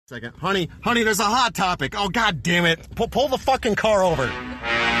Second. Honey, there's a hot topic. Oh, God damn it. Pull the fucking car over.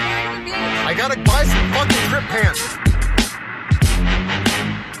 I gotta buy some fucking drip pants.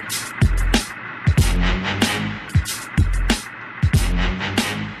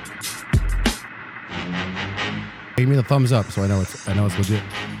 Give me the thumbs up so I know it's legit.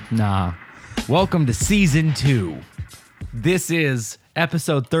 Nah. Welcome to season 2. This is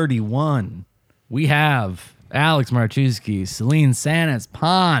episode 31. We have Alex Marchewski, Celine Santa's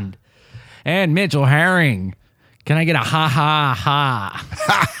Pond, and Mitchell Herring. Can I get a ha ha ha?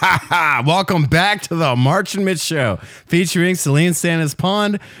 Ha ha ha! Welcome back to the March Mitch Show, featuring Celine Santa's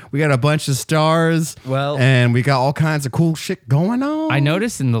Pond. We got a bunch of stars, and we got all kinds of cool shit going on. I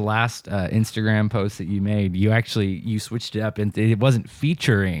noticed in the last Instagram post that you made, you switched it up, and it wasn't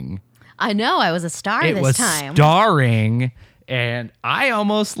featuring. I know, I was a star this time. It was starring, and I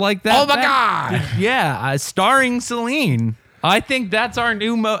almost like that. Oh my God! Yeah, starring Celine. I think that's our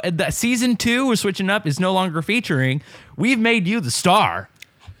new season 2. We're switching up. Is no longer featuring. We've made you the star.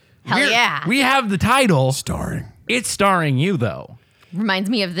 Hell yeah! We have the title. Starring. It's starring you though. Reminds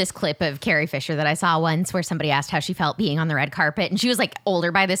me of this clip of Carrie Fisher that I saw once, where somebody asked how she felt being on the red carpet, and she was like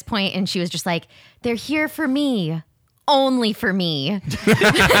older by this point, and she was just like, "They're here for me." Only for me.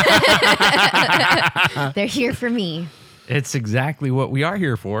 They're here for me. It's exactly what we are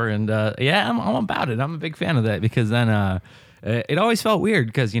here for, and yeah, I'm about it. I'm a big fan of that because then it always felt weird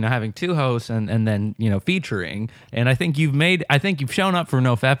because having 2 hosts and then featuring, and I think you've shown up for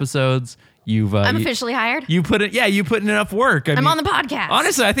enough episodes. I'm officially hired. You put in enough work. I'm on the podcast.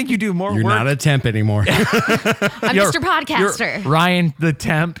 Honestly, I think you do more work. You're not a temp anymore. I'm Mr. Podcaster. Ryan the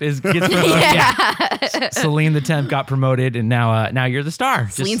temp gets promoted. Yeah. Celine the temp got promoted, and now you're the star.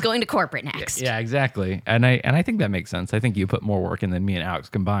 Celine's going to corporate next. Yeah, exactly. And I think that makes sense. I think you put more work in than me and Alex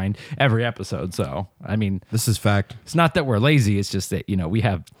combined every episode. So I mean, this is fact. It's not that we're lazy. It's just that we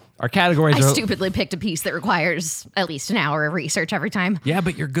have. Our categories I stupidly picked a piece that requires at least an hour of research every time. Yeah,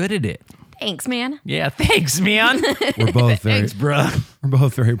 but you're good at it. Thanks, man. Yeah, thanks, man. We're both thanks, bro. We're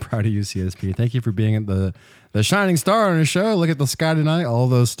both very proud of you, CSP. Thank you for being the shining star on our show. Look at the sky tonight. All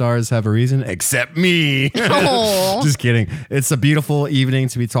those stars have a reason, except me. Just kidding. It's a beautiful evening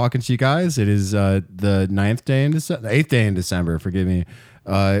to be talking to you guys. It is the 8th day in December. Forgive me.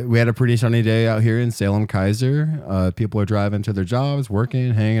 We had a pretty sunny day out here in Salem, Kaiser. People are driving to their jobs,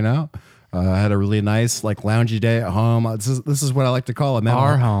 working, hanging out. I had a really nice, loungy day at home. This is what I like to call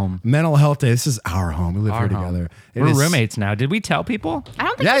our home. Mental health day. This is our home. We live here together. We're roommates now. Did we tell people? I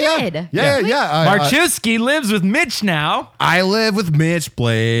don't think we did. Yeah. Marchewski lives with Mitch now. I live with Mitch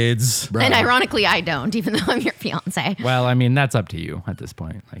Blades. Bro. And ironically, I don't, even though I'm your fiance. Well, I mean, that's up to you at this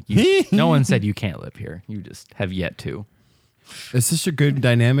point. No one said you can't live here. You just have yet to. It's such a good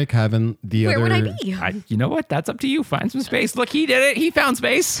dynamic having the Where other. Where would I be? You know what? That's up to you. Find some space. Look, he did it. He found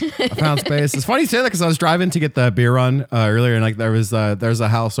space. I found space. It's funny you say that because I was driving to get the beer run earlier, and there's a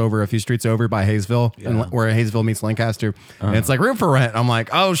house over a few streets over by Hayesville, where Hayesville meets Lancaster, and it's room for rent. I'm like,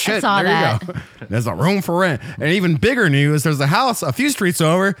 oh shit, there you go. There's a room for rent, and even bigger news, there's a house a few streets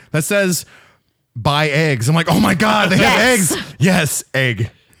over that says buy eggs. I'm like, oh my God, they have eggs. Yes,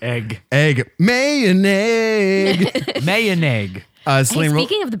 egg. May and egg. May and egg.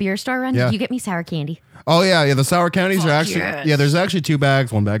 Speaking of the beer store run, did you get me sour candy? Oh, yeah. The sour candies are actually... Yes. Yeah, there's actually 2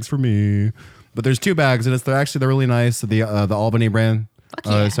 bags. 1 bag's for me. But there's 2 bags, and they're really nice. The Albany brand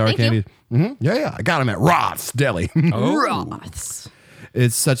sour candy. Mm-hmm. Yeah. I got them at Roth's Deli. Roth's.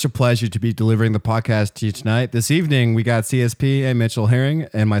 It's such a pleasure to be delivering the podcast to you tonight. This evening, we got CSP and Mitchell Herring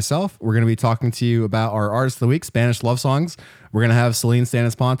and myself. We're going to be talking to you about our Artist of the Week, Spanish love songs. We're going to have Celine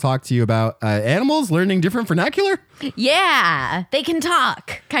Santa's Pond talk to you about animals learning different vernacular. Yeah, they can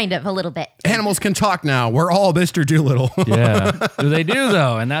talk, kind of, a little bit. Animals can talk now. We're all Mr. Doolittle. Yeah, they do,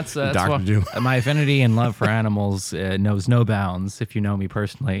 though. And that's Dr. my affinity and love for animals knows no bounds. If you know me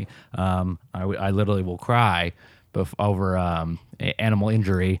personally, I literally will cry over animal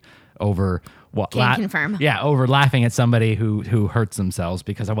injury, over what? Can confirm. Yeah, over laughing at somebody who hurts themselves,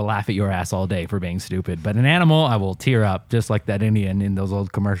 because I will laugh at your ass all day for being stupid. But an animal, I will tear up, just like that Indian in those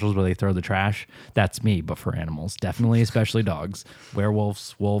old commercials where they throw the trash. That's me, but for animals, definitely, especially dogs,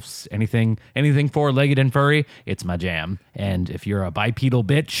 werewolves, wolves, anything 4-legged and furry. It's my jam. And if you're a bipedal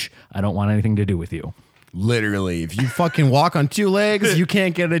bitch, I don't want anything to do with you. Literally, if you fucking walk on 2 legs, you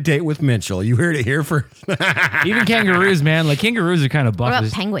can't get a date with Mitchell. You heard it here first. Even kangaroos, man. Kangaroos are kind of buff. What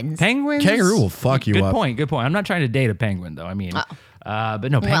about penguins? Kangaroo will fuck you up. Good point. I'm not trying to date a penguin, though. I mean, but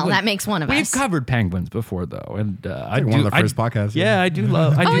no, penguins. Well, that makes one of us. We've covered penguins before, though, and one of the first podcasts. Yeah, I do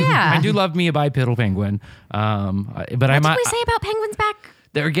love. I do love me a bipedal penguin. But what did we say about penguins back?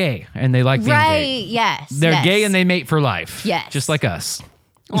 They're gay, and they like being gay. Right? Yes. They're gay, and they mate for life. Yes. Just like us.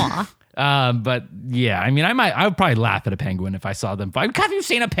 Aw. But yeah, I mean, I would probably laugh at a penguin if I saw them. Have you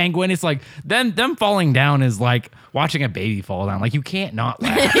seen a penguin? It's like them falling down is like watching a baby fall down. Like you can't not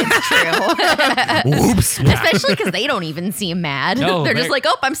laugh. It's true. Whoops. Especially because they don't even seem mad. No, they're just like,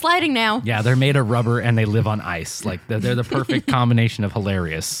 oh, I'm sliding now. Yeah, they're made of rubber and they live on ice. Like they're the perfect combination of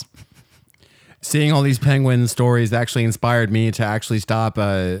hilarious. Seeing all these penguin stories actually inspired me to actually stop.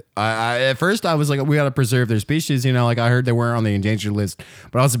 At first, I was like, we got to preserve their species. You know, like I heard they weren't on the endangered list,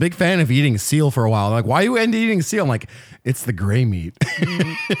 but I was a big fan of eating seal for a while. Like, why are you into eating seal? I'm like, it's the gray meat.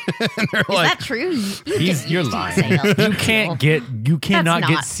 And they're Is like, that true? You're lying. You cannot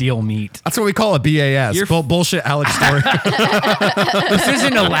get seal meat. that's what we call a BAS. Bullshit Alex story. This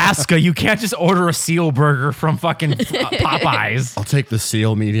isn't Alaska. You can't just order a seal burger from fucking Popeyes. I'll take the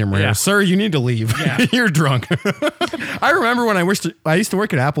seal medium rare. Yeah. Sir, you need to leave. Yeah. You're drunk. I remember when I used to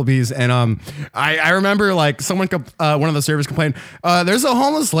work at Applebee's, and I remember like someone, one of the servers complained, there's a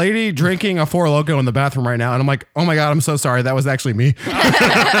homeless lady drinking a Four Loko in the bathroom right now. And I'm like, oh my God, I'm so sorry. That was actually me.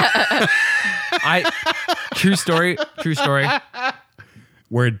 True story.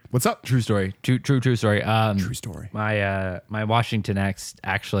 Word. What's up? True story. True story. True story. My Washington ex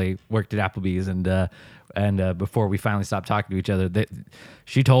actually worked at Applebee's, and before we finally stopped talking to each other,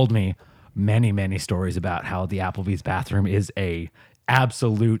 she told me many stories about how the Applebee's bathroom is a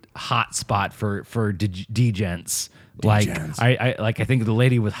absolute hot spot for degents. Like I think the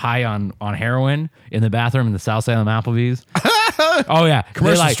lady was high on heroin in the bathroom in the south side of Applebee's. Oh yeah,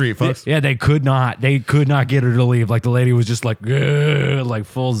 Commercial Street, folks. They could not get her to leave. Like the lady was just like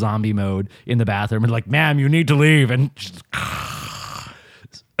full zombie mode in the bathroom, and like, ma'am, you need to leave. And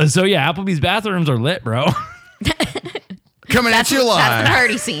so yeah, Applebee's bathrooms are lit, bro. Coming at you live. That's the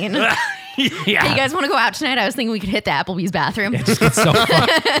party scene. Yeah. Hey, you guys want to go out tonight? I was thinking we could hit the Applebee's bathroom. It just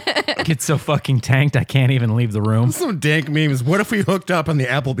gets so fucking tanked, I can't even leave the room. Some dank memes. What if we hooked up in the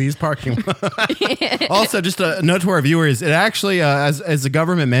Applebee's parking lot? Also, just a note to our viewers, it actually, as a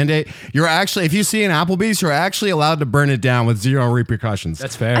government mandate, you're actually, if you see an Applebee's, you're actually allowed to burn it down with zero repercussions.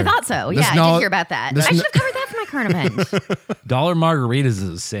 That's fair. I thought so. Yeah, I did hear about that. I should have covered that for my current event. Dollar margaritas is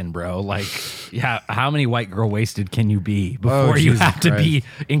a sin, bro. Like, yeah, how many white girl wasted can you be before you Jesus have to Christ. be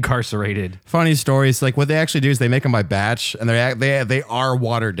incarcerated? Funny stories. Like what they actually do is they make them by batch, and they are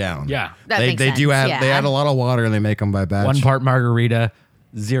watered down. Yeah. That they makes they sense. do add Yeah. they add a lot of water, and they make them by batch. 1 part margarita,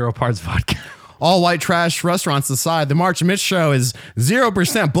 0 parts vodka. All white trash restaurants aside, the March Mitch Show is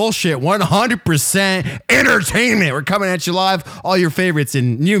 0% bullshit, 100% entertainment. We're coming at you live. All your favorites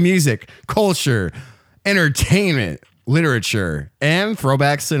in new music, culture, entertainment, literature, and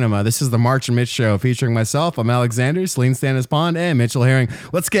throwback cinema. This is the March and Mitch Show featuring myself. I'm Alexander, Celine Stannis Pond, and Mitchell Herring.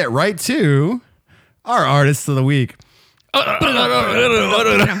 Let's get right to our artists of the week.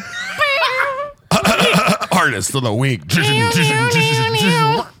 Artists of the week.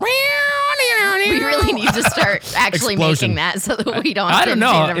 We really need to start actually Explosion. making that so that we don't have I to don't know.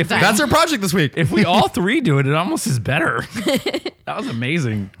 imitate it every If time. That's our project this week. If we all three do it, it almost is better. That was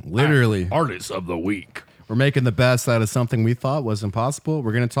amazing. Literally. Artists of the week. We're making the best out of something we thought was impossible.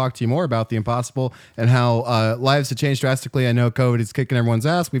 We're going to talk to you more about the impossible and how lives have changed drastically. I know COVID is kicking everyone's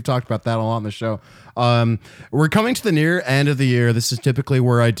ass. We've talked about that a lot on the show. We're coming to the near end of the year. This is typically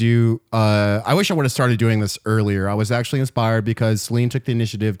where I do. I wish I would have started doing this earlier. I was actually inspired because Celine took the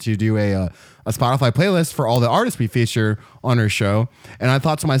initiative to do a Spotify playlist for all the artists we feature on her show. And I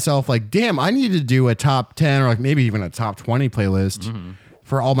thought to myself, like, damn, I need to do a top 10 or like maybe even a top 20 playlist.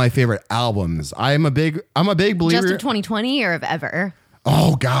 For all my favorite albums. I'm a big believer. Just of 2020 or of ever?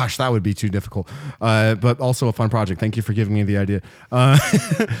 Oh gosh, that would be too difficult. But also a fun project. Thank you for giving me the idea.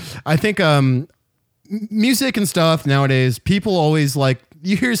 I think music and stuff nowadays, people always like,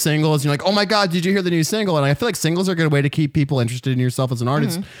 you hear singles and you're like, oh my God, did you hear the new single? And I feel like singles are a good way to keep people interested in yourself as an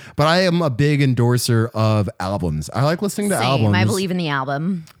artist. But I am a big endorser of albums. I like listening to albums. I believe in the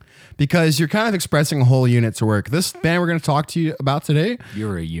album. Because you're kind of expressing a whole unit to work. This band we're going to talk to you about today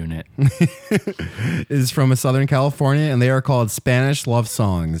You're a unit. is from Southern California, and they are called Spanish Love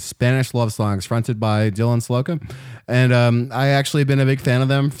Songs. Spanish Love Songs, fronted by Dylan Slocum. And I actually been a big fan of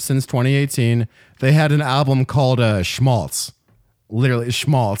them since 2018. They had an album called Schmaltz. Literally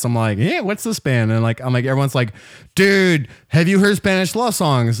Schmaltz. I'm like, yeah, what's this band? And I'm like, everyone's like, dude, have you heard Spanish Love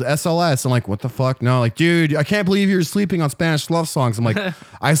Songs? SLS. I'm like, what the fuck? No, like, dude, I can't believe you're sleeping on Spanish Love Songs. I'm like,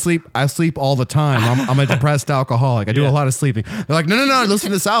 I sleep all the time. I'm a depressed alcoholic. I do a lot of sleeping. They're like, no, listen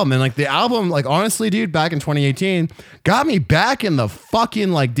to this album. And like the album, like honestly, dude, back in 2018, got me back in the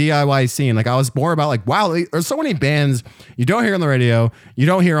fucking like DIY scene. Like I was more about like, wow, there's so many bands you don't hear on the radio, you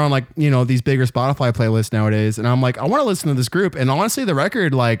don't hear on like, you know, these bigger Spotify playlists nowadays. And I'm like, I want to listen to this group. And honestly, the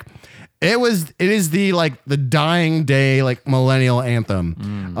record, like, It is the dying day like millennial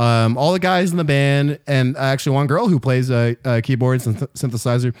anthem. All the guys in the band and actually one girl who plays keyboards and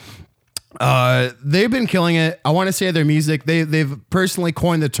synthesizer. They've been killing it. I want to say their music. They've personally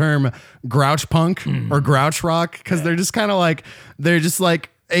coined the term grouch punk or grouch rock because they're just kind of like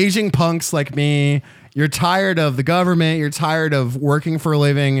aging punks like me. You're tired of the government. You're tired of working for a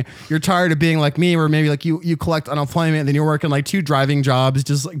living. You're tired of being like me, where maybe like you collect unemployment, and then you're working like 2 driving jobs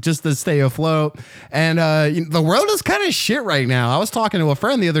just to stay afloat. And the world is kind of shit right now. I was talking to a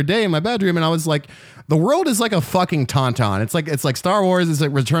friend the other day in my bedroom, and I was like, the world is like a fucking tauntaun. It's like Star Wars. It's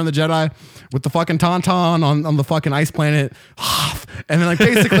like Return of the Jedi with the fucking tauntaun on the fucking ice planet, and then like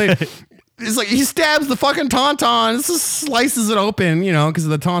basically. It's like he stabs the fucking tauntaun, just slices it open, because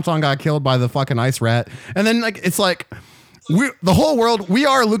the tauntaun got killed by the fucking ice rat. And then like it's like the whole world, we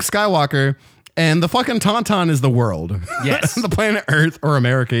are Luke Skywalker, and the fucking tauntaun is the world. Yes. The planet Earth or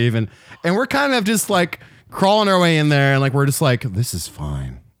America even. And we're kind of just like crawling our way in there, and like we're just like, this is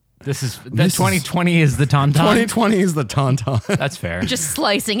fine. This is 2020 is the tauntaun. 2020 is the tauntaun. That's fair. Just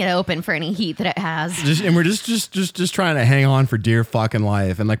slicing it open for any heat that it has. And we're just trying to hang on for dear fucking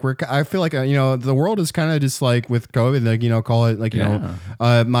life. And like I feel like the world is kind of just like with COVID, like call it like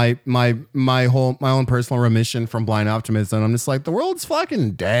my own personal remission from blind optimism. I'm just like the world's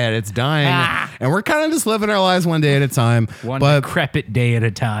fucking dead. It's dying, and we're kind of just living our lives one day at a time, one decrepit day at a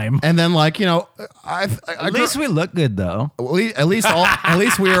time. And then like at least we look good though. At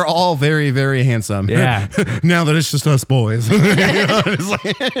least we are all very, very handsome. Yeah. Now that it's just us boys. Boys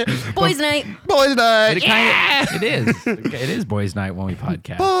night. Boys night. It is. It is boys night when we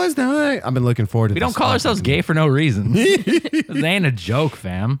podcast. Boys night. I've been looking forward to We this. don't call ourselves gay for no reason. This ain't a joke,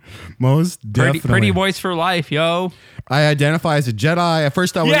 fam. Most definitely. Pretty boys for life, yo. I identify as a Jedi. At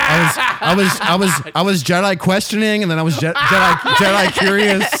first I was Jedi questioning, and then I was Jedi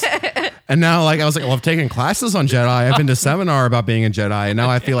curious. And now, like, I was like, well, I've taken classes on Jedi. I've been to seminar about being a Jedi, and now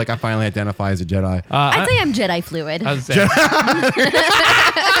I feel like I finally identify as a Jedi. I'd say I'm Jedi fluid. I was saying,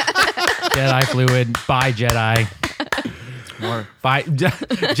 Jedi fluid, bi Jedi. More bi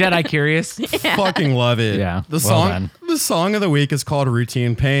Jedi curious. Yeah. Fucking love it. Yeah. The song of the week is called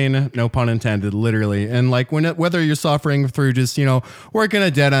Routine Pain, no pun intended, literally. And like whether you're suffering through just, working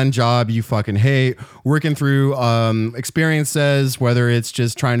a dead-end job you fucking hate, working through experiences, whether it's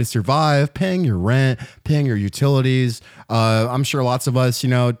just trying to survive, paying your rent, paying your utilities. I'm sure lots of us, at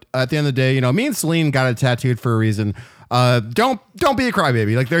the end of the day, me and Celine got it tattooed for a reason. Don't be a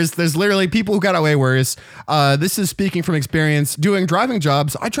crybaby. Like there's literally people who got away worse. This is speaking from experience doing driving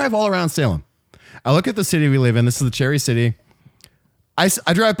jobs. I drive all around Salem. I look at the city we live in. This is the Cherry City. I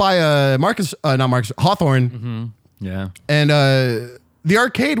drive by Hawthorne. Mm-hmm. Yeah. And the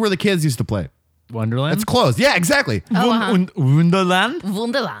arcade where the kids used to play. Wonderland? It's closed. Yeah, exactly. Wonderland?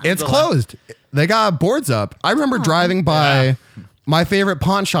 Wunderland. It's closed. They got boards up. I remember driving by my favorite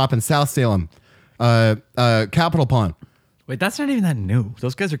pawn shop in South Salem. Capital Pawn. Wait, that's not even that new.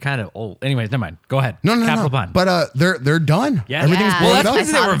 Those guys are kind of old. Anyways, never mind. Go ahead. No. Capital Pawn. But they're done. Yeah. Everything's Yeah. Well, boarded that's up.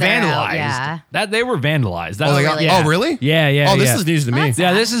 because they were They're out, vandalized. yeah. They were vandalized. That Oh, was- they got, yeah. oh, really? Yeah. Oh, this is news to me.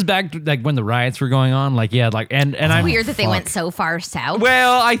 Yeah, this is back like when the riots were going on. Like, yeah, like and I'm Weird that they went so far south.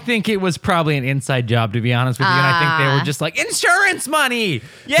 Well, I think it was probably an inside job, to be honest with you. And I think they were just like, insurance money.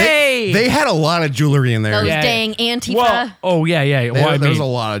 Yay. They had a lot of jewelry in there. Those Yeah. dang Antifa. well, oh, yeah. Well, There's a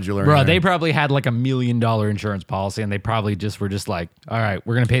lot of jewelry in Bro, there. they probably had like $1 million insurance policy, and they probably were just like, all right,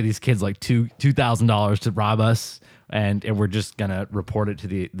 we're gonna pay these kids like $2,000 to rob us, and we're just gonna report it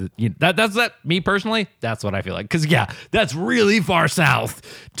to that's me personally. That's what I feel like, because that's really far south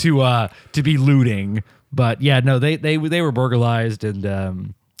to be looting. But yeah, no, they were burglarized,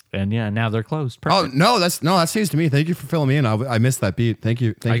 and yeah, now they're closed. Perfect. Oh no, that's news to me. Thank you for filling me in. I missed that beat. Thank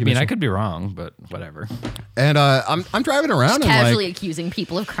you. I mean, Mitchell. I could be wrong, but whatever. And I'm driving around and Casually like accusing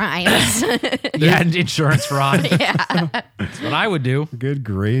people of crimes. Yeah, and insurance fraud. Yeah. That's what I would do. good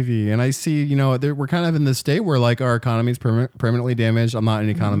gravy. And I see, we're kind of in this state where like our economy is permanently damaged. I'm not an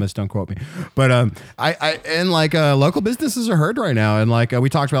economist, don't quote me. But local businesses are hurt right now. And like we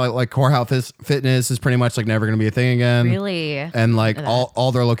talked about like Core Health Fitness is pretty much like never going to be a thing again. Really? And like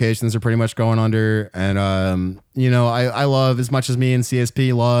all their locations are pretty much going under. And I love, as much as me and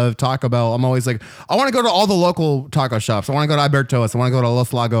CSP love Taco Bell, I'm always like, I want to go to all the local taco shops. I want to go to Alberto's. I want to go to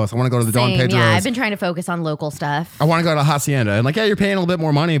Los Lagos. I want to go to the Don Same, Pedro's. yeah, I've been trying to focus on local stuff. I want to go to Hacienda. And like, yeah, you're paying a little bit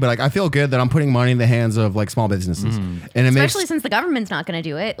more money, but like, I feel good that I'm putting money in the hands of like small businesses. And it Especially since the government's not going to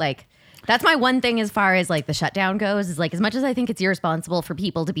do it. Like, that's my one thing as far as like the shutdown goes, is like, as much as I think it's irresponsible for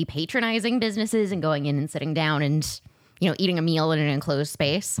people to be patronizing businesses and going in and sitting down and eating a meal in an enclosed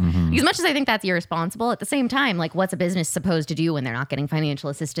space. Because as much as I think that's irresponsible, at the same time, like, what's a business supposed to do when they're not getting financial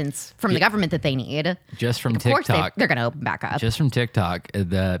assistance from the government that they need? Just from TikTok. Of course they're going to open back up. Just from TikTok,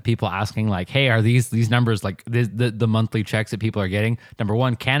 the people asking like, hey, are these numbers like the monthly checks that people are getting? Number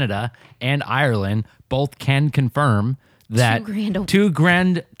one, Canada and Ireland both can confirm that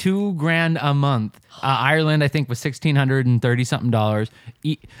 $2,000 a month. Ireland, I think, was $1,630 something.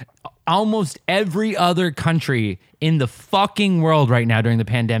 Almost every other country in the fucking world right now during the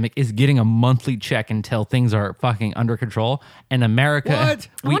pandemic is getting a monthly check until things are fucking under control. And America, What?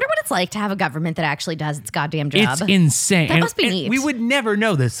 I wonder what it's like to have a government that actually does its goddamn job. it's insane. That must be neat. We would never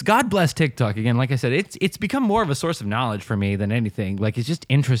know this. God bless TikTok. Again, like I said, it's become more of a source of knowledge for me than anything. Like, it's just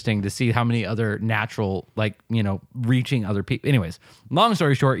interesting to see how many other natural, like, reaching other people. Anyways, long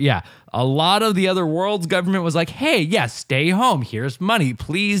story short, yeah, a lot of the other world's government was like, hey, yeah, stay home. Here's money.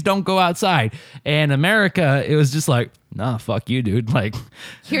 Please don't go outside. And America, it was just like, nah, fuck you, dude. Like,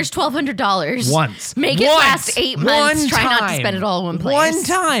 here's $1,200. Once. Make it last 8 months. Try not to spend it all in one place. One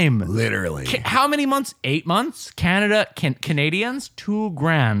time. Literally. How many months? 8 months. Canadians,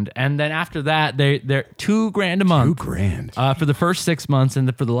 $2,000. And then after that, they're $2,000 a month. $2,000. For the first 6 months,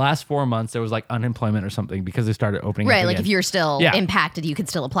 and for the last 4 months, there was like unemployment or something because they started opening up Right, like again. if you're still impacted, you could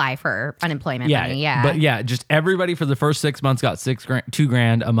still apply for unemployment money. Yeah. But yeah, just everybody for the first 6 months got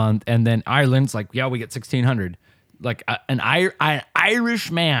 $2,000 a month. And then Ireland's like, yeah, we get $1,600. Like an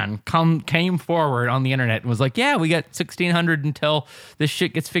Irish man came forward on the internet and was like, yeah, we got $1,600 until this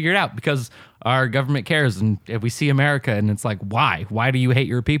shit gets figured out because our government cares. And if we see America, and it's like, why do you hate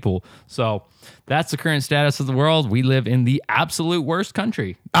your people? So that's the current status of the world. We live in the absolute worst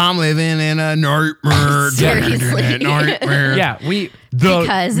country. I'm living in a nightmare. Seriously. Nightmare. Yeah,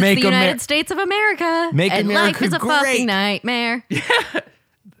 because it's the United States of America. Make and America life is a great. fucking nightmare.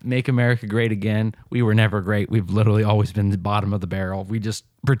 Make America great again. We were never great. We've literally always been the bottom of the barrel. We just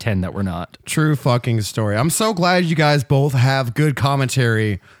pretend that we're not. True fucking story. I'm so glad you guys both have good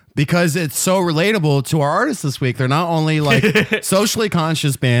commentary because it's so relatable to our artists this week. They're not only like socially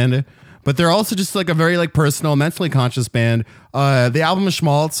conscious band, but they're also just like a very like personal, mentally conscious band. The album of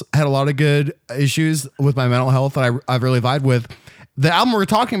Schmaltz had a lot of good issues with my mental health that I've really vibed with. The album we're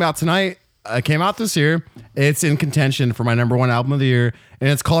talking about tonight came out this year. It's in contention for my #1 album of the year, and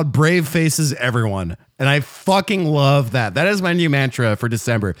it's called Brave Faces Everyone. And I fucking love that. That is my new mantra for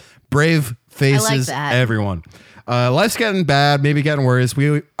December. Brave Faces Everyone. Life's getting bad, maybe getting worse.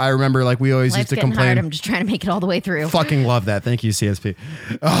 I remember like we always used to complain. Hard. I'm just trying to make it all the way through. Fucking love that. Thank you, CSP.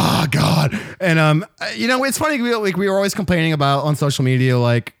 Oh God. And it's funny. We were always complaining about on social media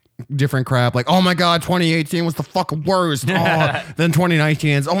like different crap, like, oh my God, 2018 was the fucking worst. Then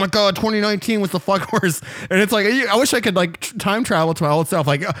 2019 is, oh my God, 2019 was the fucking worst. And it's like, I wish I could like time travel to my old self.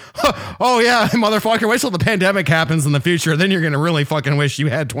 Like, oh yeah, motherfucker, wait till the pandemic happens in the future. Then you're going to really fucking wish you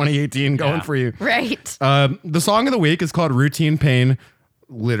had 2018 going for you. Right. The song of the week is called Routine Pain.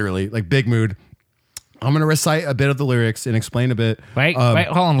 Literally, like big mood. I'm going to recite a bit of the lyrics and explain a bit. Wait,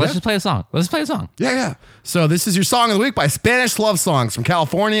 hold on. Let's just play a song. Yeah. So this is your song of the week by Spanish Love Songs from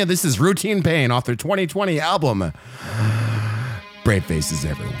California. This is Routine Pain off their 2020 album, Brave Faces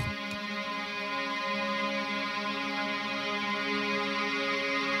Everyone.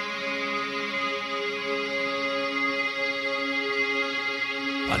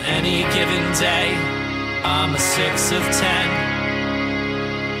 On any given day, I'm a 6 of 10.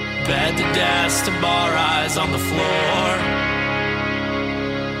 Bed to desk to bar eyes on the floor.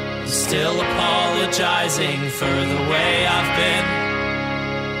 Still apologizing for the way I've been.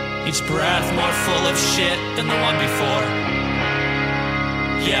 Each breath more full of shit than the one before.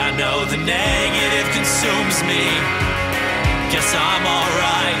 Yeah, I know the negative consumes me. Guess I'm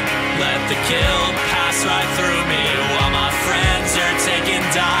alright. Let the guilt pass right through me while my friends are taking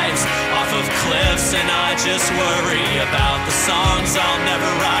dives off of cliffs, and I just worry about the songs I'll never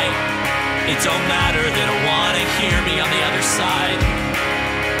write. It don't matter, they don't wanna hear me on the other side.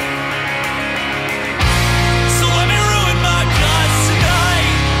 So let me ruin my guts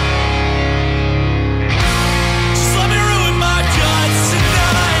tonight. Just let me ruin my guts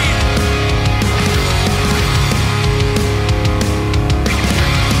tonight.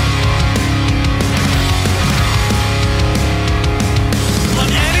 On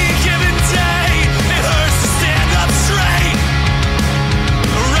any given day, it hurts to stand up straight.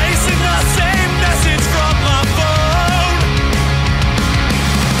 Erasing the same message from my phone.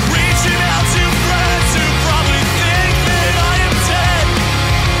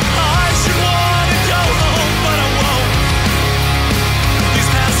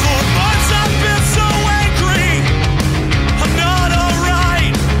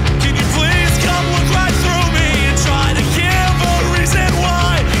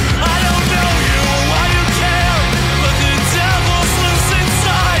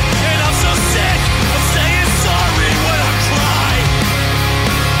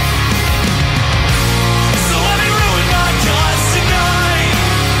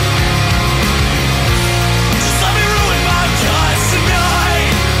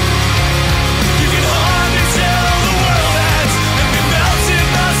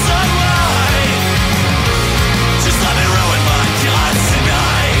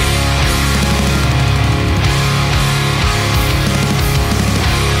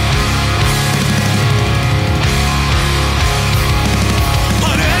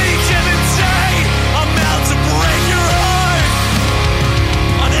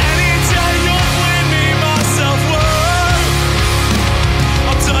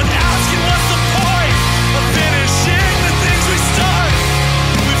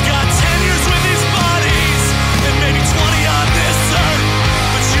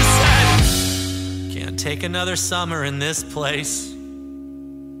 take another summer in this place.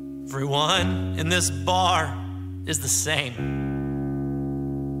 Everyone in this bar is the same.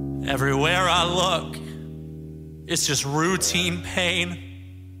 Everywhere I look, it's just routine pain.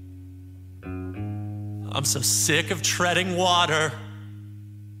 I'm so sick of treading water.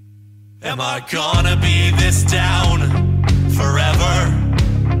 Am I gonna be this down forever?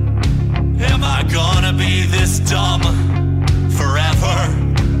 Am I gonna be this dumb forever?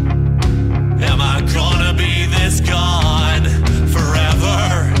 Am I gonna be this gone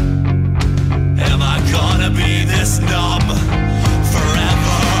forever? Am I gonna be this numb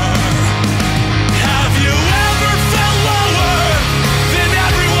forever? Have you ever felt lower than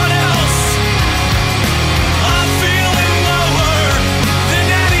everyone else? I'm feeling lower than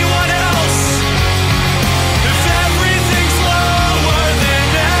anyone else. If everything's lower than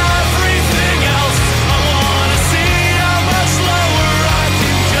everything else, I wanna see how much lower I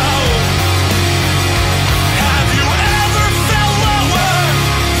can go. Have you ever felt lower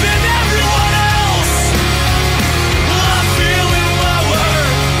than everyone else? Well, I'm feeling lower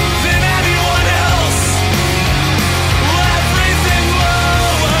than anyone else. Well, everything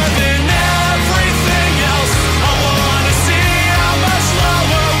lower than everything else. I wanna see how much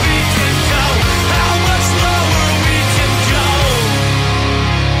lower we can go. How much lower we can go.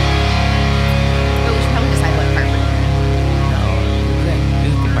 But we should probably decide what part we're doing.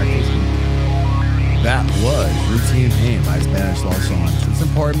 That was Routine Pain by Spanish Love Songs. It's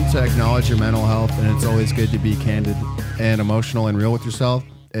important to acknowledge your mental health, and it's always good to be candid and emotional and real with yourself.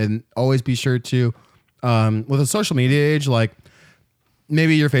 And always be sure to, with a social media age, like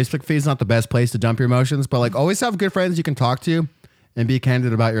maybe your Facebook feed is not the best place to dump your emotions, but like always have good friends you can talk to and be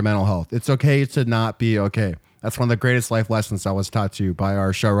candid about your mental health. It's okay to not be okay. That's one of the greatest life lessons I was taught to by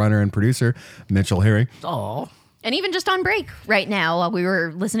our showrunner and producer, Mitchell Herring. Oh, And even just on break right now, while we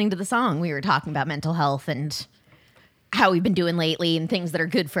were listening to the song, we were talking about mental health and how we've been doing lately and things that are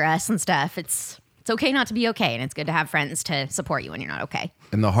good for us and stuff. It's okay not to be okay, and it's good to have friends to support you when you're not okay.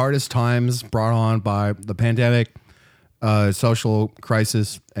 In the hardest times brought on by the pandemic, social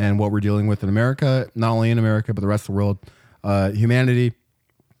crisis, and what we're dealing with in America, not only in America, but the rest of the world, humanity,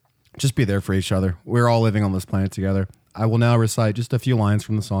 just be there for each other. We're all living on this planet together. I will now recite just a few lines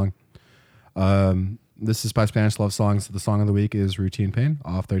from the song. This is by Spanish Love Songs. The song of the week is Routine Pain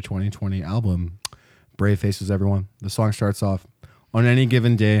off their 2020 album, Brave Faces Everyone. The song starts off, on any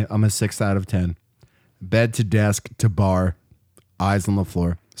given day, I'm a 6 out of 10. Bed to desk to bar, eyes on the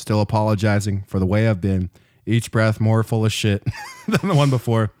floor. Still apologizing for the way I've been. Each breath more full of shit than the one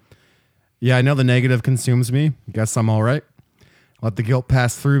before. Yeah, I know the negative consumes me. Guess I'm all right. Let the guilt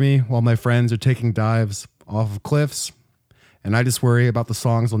pass through me while my friends are taking dives off of cliffs. And I just worry about the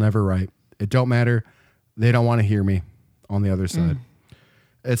songs I'll never write. It don't matter. They don't want to hear me on the other side.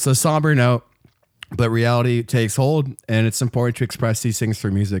 It's a somber note, but reality takes hold, and it's important to express these things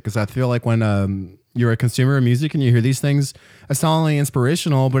through music, because I feel like when you're a consumer of music and you hear these things, it's not only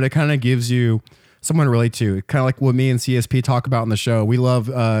inspirational, but it kind of gives you someone to relate to. Kind of like what me and CSP talk about in the show. We love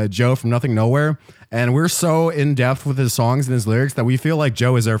Joe from Nothing Nowhere, and we're so in depth with his songs and his lyrics that we feel like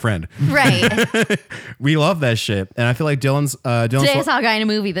Joe is our friend. Right. We love that shit, and I feel like Dylan's. Today I saw a guy in a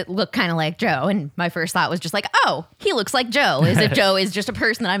movie that looked kind of like Joe, and my first thought was just like, oh, he looks like Joe, as if Joe is just a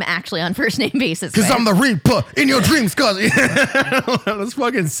person that I'm actually on first name basis with. Because I'm the Reaper in your dreams, cuz. That's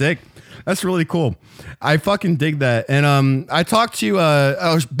fucking sick. That's really cool. I fucking dig that. And I talked to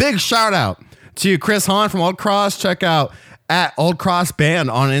a big shout out to Chris Hahn from Old Cross. Check out at Old Cross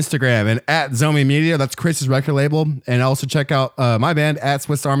Band on Instagram, and at Zomi Media. That's Chris's record label. And also check out my band at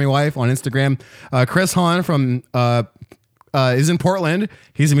Swiss Army Wife on Instagram. Chris Hahn from is in Portland.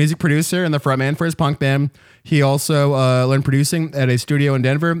 He's a music producer and the frontman for his punk band. He also learned producing at a studio in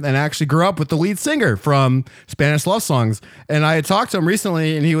Denver, and actually grew up with the lead singer from Spanish Love Songs. And I had talked to him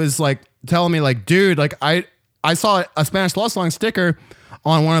recently, and he was like telling me, like, dude, like I saw a Spanish Love Song sticker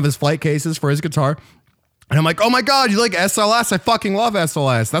on one of his flight cases for his guitar. And I'm like, oh my God, you like SLS? I fucking love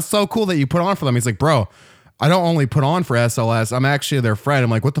SLS. That's so cool that you put on for them. He's like, bro, I don't only put on for SLS. I'm actually their friend. I'm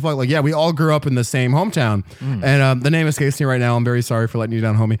like, what the fuck? Like, yeah, we all grew up in the same hometown. And the name escapes me right now. I'm very sorry for letting you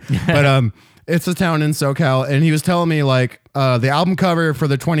down, homie. But it's a town in SoCal. And he was telling me, like, the album cover for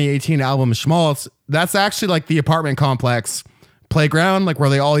the 2018 album Schmaltz, that's actually like the apartment complex playground, like where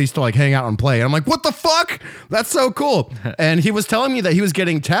they all used to like hang out and play. And I'm like, what the fuck? That's so cool. And he was telling me that he was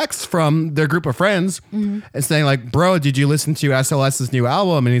getting texts from their group of friends and saying like, bro, did you listen to SLS's new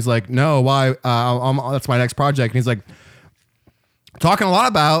album? And he's like, no, why? That's my next project. And he's like talking a lot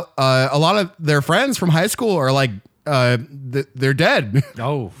about a lot of their friends from high school are like they're dead.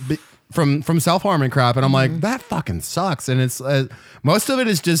 Oh, from self-harm and crap. And I'm like, that fucking sucks. And it's most of it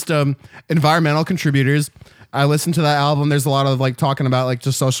is just environmental contributors. I listened to that album. There's a lot of like talking about like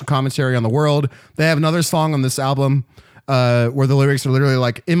just social commentary on the world. They have another song on this album where the lyrics are literally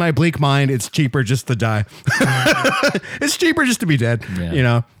like, in my bleak mind, it's cheaper just to die. It's cheaper just to be dead. Yeah. You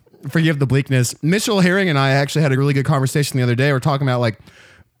know, forgive the bleakness. Mitchell Herring and I actually had a really good conversation the other day. We're talking about like,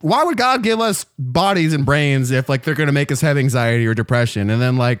 why would God give us bodies and brains if like they're going to make us have anxiety or depression? And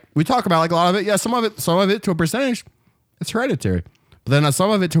then like we talk about like a lot of it. Yeah, some of it to a percentage, it's hereditary. But then some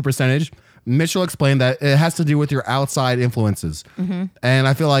of it to a percentage, Mitchell explained that it has to do with your outside influences. And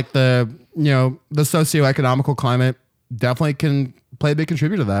I feel like the socioeconomical climate definitely can play a big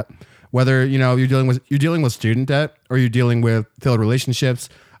contributor to that. Whether, you're dealing with student debt or you're dealing with failed relationships,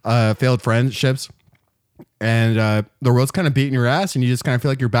 failed friendships. And the world's kind of beating your ass and you just kind of feel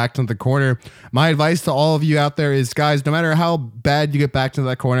like you're backed into the corner. My advice to all of you out there is, guys, no matter how bad you get backed into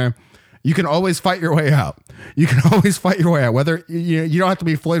that corner, you can always fight your way out. You can always fight your way out. Whether you don't have to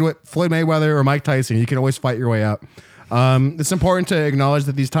be Floyd Mayweather or Mike Tyson. You can always fight your way out. It's important to acknowledge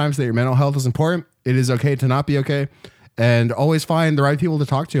that these times that your mental health is important. It is okay to not be okay. And always find the right people to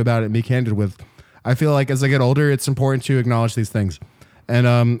talk to about it and be candid with. I feel like as I get older, it's important to acknowledge these things. And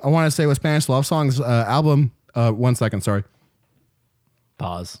I want to say with Spanish Love Songs album, 1 second, sorry.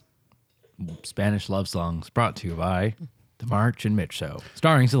 Pause. Spanish Love Songs brought to you by the March and Mitch Show,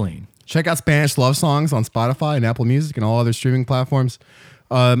 starring Celine. Check out Spanish Love Songs on Spotify and Apple Music and all other streaming platforms.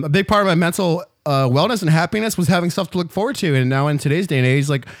 A big part of my mental wellness and happiness was having stuff to look forward to. And now in today's day and age,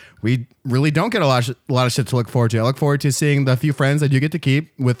 like we really don't get a lot of shit to look forward to. I look forward to seeing the few friends I do get to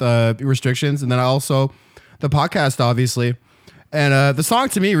keep with restrictions. And then also the podcast, obviously. And the song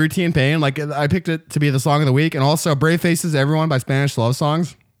to me, Routine Pain, like I picked it to be the song of the week. And also Brave Faces Everyone by Spanish Love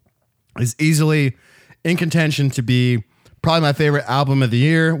Songs is easily in contention to be probably my favorite album of the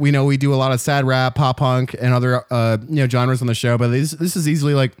year. We know we do a lot of sad rap, pop punk, and other genres on the show, but this is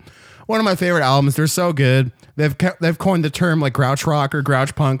easily like one of my favorite albums. They're so good. They've coined the term like grouch rock or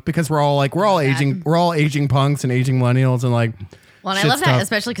grouch punk because we're all aging punks and aging millennials and like. Well, and I love that,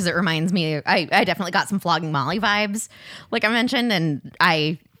 especially because it reminds me, I definitely got some Flogging Molly vibes, like I mentioned, and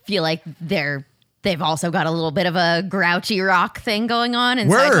I feel like they've also got a little bit of a grouchy rock thing going on,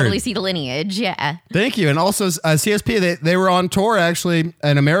 and so I totally see the lineage. Yeah. Thank you. And also CSP, they were on tour actually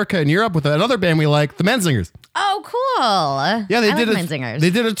in America and Europe with another band we like, the Menzingers. Oh, cool. Yeah, they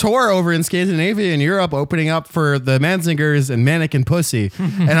did a tour over in Scandinavia and Europe, opening up for the Menzingers and Mannequin Pussy.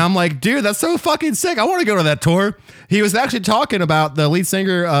 And I'm like, dude, that's so fucking sick. I want to go to that tour. He was actually talking about, the lead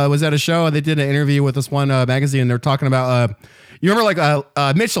singer was at a show and they did an interview with this one magazine. They're talking about, you remember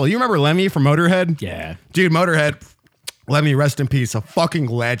like Mitchell, you remember Lemmy from Motorhead? Yeah. Dude, Motorhead, Lemmy, rest in peace, a fucking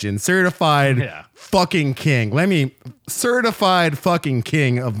legend. Certified fucking king. Lemmy, certified fucking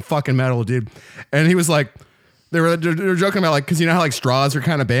king of fucking metal, dude. And he was like, they were joking about like, because you know how like straws are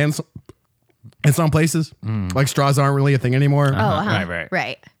kind of banned in some places? Like straws aren't really a thing anymore.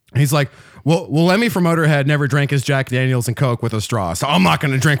 Right. He's like, well, Lemmy from Motorhead never drank his Jack Daniels and Coke with a straw, so I'm not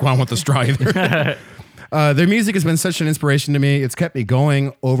going to drink one with a straw either. Their music has been such an inspiration to me. It's kept me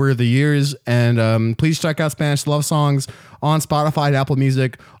going over the years. And please check out Spanish Love Songs on Spotify and Apple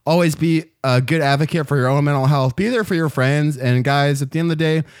Music. Always be a good advocate for your own mental health. Be there for your friends. And guys, at the end of the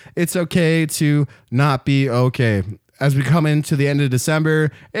day, it's okay to not be okay. As we come into the end of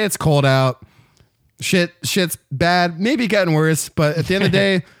December, it's cold out. Shit's bad, maybe getting worse. But at the end of the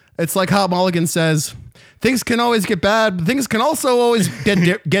day, it's like Hot Mulligan says, things can always get bad, but things can also always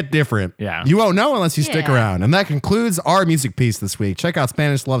get different. Yeah. You won't know unless you stick around. And that concludes our music piece this week. Check out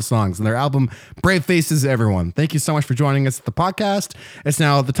Spanish Love Songs and their album, Brave Faces Everyone. Thank you so much for joining us at the podcast. It's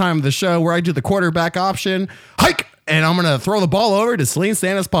now the time of the show where I do the quarterback option. Hike! And I'm going to throw the ball over to Celine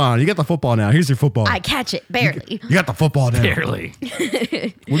Santa's Pond. You get the football now. Here's your football. I catch it, barely. You got the football now. Barely.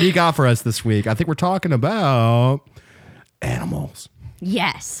 What do you got for us this week? I think we're talking about animals.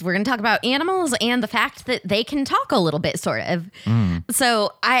 Yes, we're going to talk about animals and the fact that they can talk a little bit, sort of. So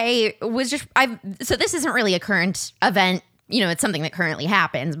so this isn't really a current event. It's something that currently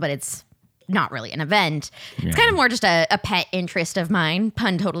happens, but it's not really an event. Yeah. It's kind of more just a pet interest of mine,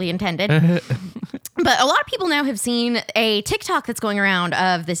 pun totally intended. But a lot of people now have seen a TikTok that's going around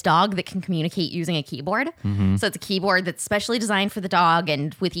of this dog that can communicate using a keyboard. So it's a keyboard that's specially designed for the dog,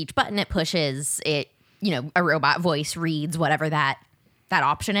 and with each button it pushes, it, a robot voice reads whatever that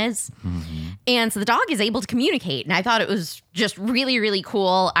option is. And so the dog is able to communicate. And I thought it was just really, really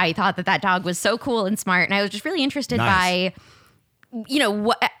cool. I thought that dog was so cool and smart. And I was just really interested by,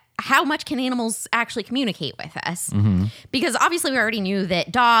 how much can animals actually communicate with us? Because obviously we already knew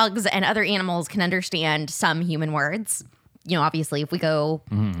that dogs and other animals can understand some human words, obviously if we go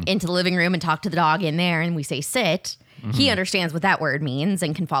into the living room and talk to the dog in there and we say sit, he understands what that word means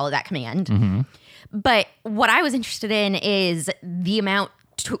and can follow that command. But what I was interested in is the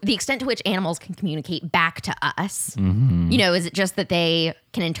extent to which animals can communicate back to us. Is it just that they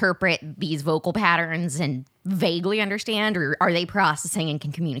can interpret these vocal patterns and vaguely understand, or are they processing and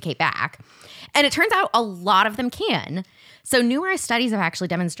can communicate back? And it turns out a lot of them can. So numerous studies have actually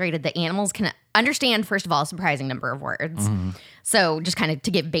demonstrated that animals can understand, first of all, a surprising number of words. So just kind of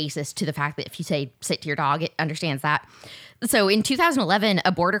to give basis to the fact that if you say sit to your dog, it understands that. So in 2011,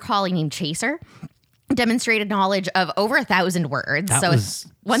 a border collie named Chaser demonstrated knowledge of over 1,000 words. It's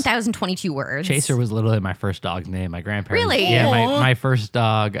 1,022 words. Chaser was literally my first dog's name. My grandparents. Really? Yeah, my first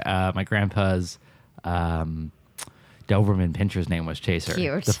dog, my grandpa's Doberman Pinscher's name was Chaser.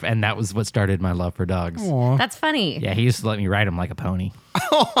 Cute. And that was what started my love for dogs. Aw. That's funny. Yeah, he used to let me ride him like a pony.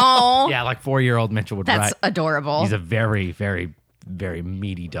 Oh, Yeah, like 4-year-old Mitchell would that's ride. adorable. He's a very, very, very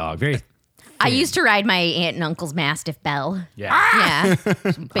meaty dog. Very. I used to ride my aunt and uncle's Mastiff Belle. Yeah. Yeah.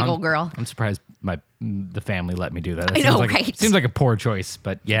 Big old girl. I'm surprised the family let me do that. I know, seems right? Seems like a poor choice,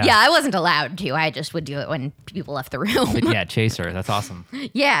 but yeah. Yeah, I wasn't allowed to. I just would do it when people left the room. But yeah, Chaser. That's awesome.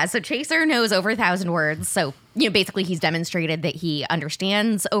 Yeah, so Chaser knows over 1,000 words. So, basically he's demonstrated that he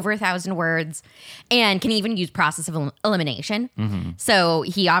understands over 1,000 words and can even use process of elimination. So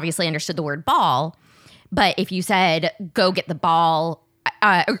he obviously understood the word ball, but if you said, go get the ball,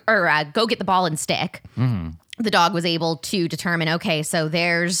 go get the ball and stick, the dog was able to determine, okay, so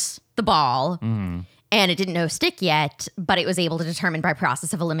there's the ball. And it didn't know stick yet, but it was able to determine by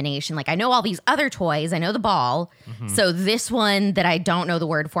process of elimination. Like, I know all these other toys. I know the ball. So this one that I don't know the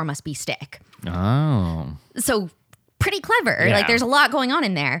word for must be stick. Oh. So pretty clever. Yeah. Like, there's a lot going on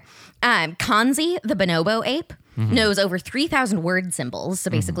in there. Kanzi, the bonobo ape, knows over 3,000 word symbols.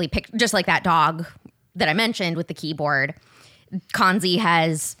 So basically, just like that dog that I mentioned with the keyboard, Kanzi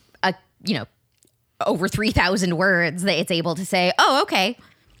has over 3,000 words that it's able to say, oh, okay,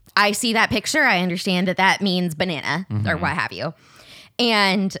 I see that picture. I understand that means banana or what have you.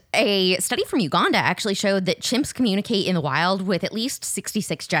 And a study from Uganda actually showed that chimps communicate in the wild with at least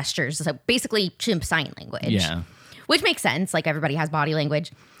 66 gestures. So basically chimp sign language. Yeah. Which makes sense. Like, everybody has body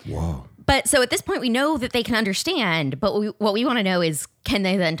language. Whoa. But so at this point, we know that they can understand. But what we want to know is, can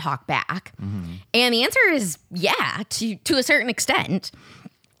they then talk back? And the answer is yeah, to a certain extent.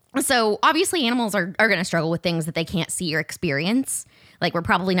 So obviously animals are going to struggle with things that they can't see or experience. Like, we're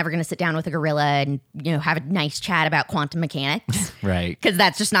probably never going to sit down with a gorilla and, have a nice chat about quantum mechanics. Right. Because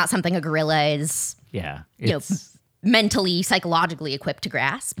that's just not something a gorilla is, Yeah. mentally, psychologically equipped to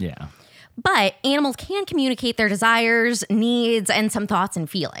grasp. Yeah. But animals can communicate their desires, needs, and some thoughts and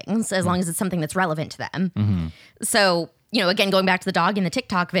feelings as long as it's something that's relevant to them. So, again, going back to the dog in the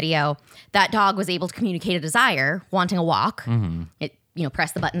TikTok video, that dog was able to communicate a desire, wanting a walk. It,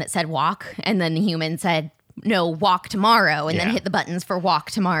 pressed the button that said walk, and then the human said, no, walk tomorrow, and then hit the buttons for walk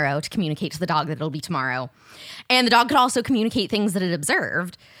tomorrow to communicate to the dog that it'll be tomorrow. And the dog could also communicate things that it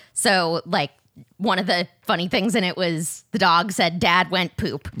observed. So, like, one of the funny things in it was the dog said, Dad went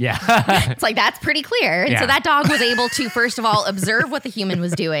poop. Yeah. It's like, that's pretty clear. And so that dog was able to, first of all, observe what the human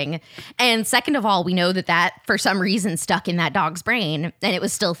was doing. And second of all, we know that for some reason stuck in that dog's brain, and it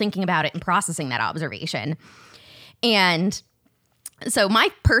was still thinking about it and processing that observation. And so my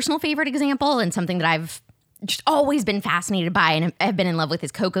personal favorite example, and something that I've just always been fascinated by and have been in love with,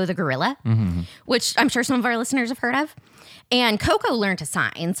 is Coco the gorilla, which I'm sure some of our listeners have heard of. And Coco learned to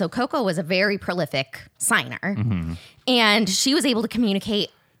sign. So Coco was a very prolific signer. And she was able to communicate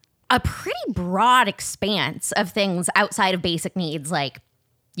a pretty broad expanse of things outside of basic needs, like,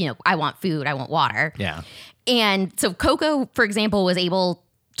 I want food, I want water. Yeah. And so Coco, for example, was able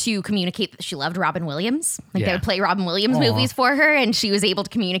to communicate that she loved Robin Williams. Like, they would play Robin Williams movies for her, and she was able to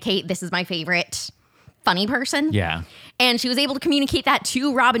communicate, this is my favorite funny person. Yeah. And she was able to communicate that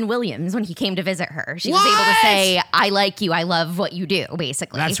to Robin Williams when he came to visit her. She was able to say, I like you, I love what you do,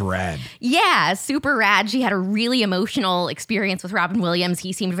 basically. That's rad. Yeah, super rad. She had a really emotional experience with Robin Williams.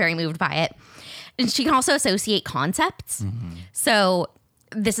 He seemed very moved by it. And she can also associate concepts. So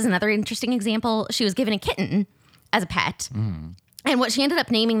this is another interesting example. She was given a kitten as a pet. And what she ended up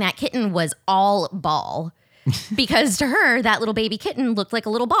naming that kitten was All Ball. Because to her, that little baby kitten looked like a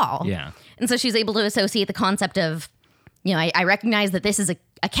little ball. Yeah. And so she was able to associate the concept of, I recognize that this is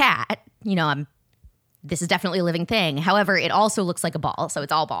a cat. This is definitely a living thing. However, it also looks like a ball, so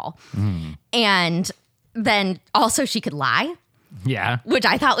it's all ball. And then also she could lie. Yeah. Which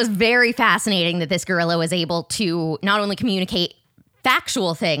I thought was very fascinating, that this gorilla was able to not only communicate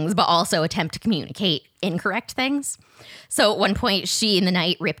factual things, but also attempt to communicate incorrect things. So at one point, she in the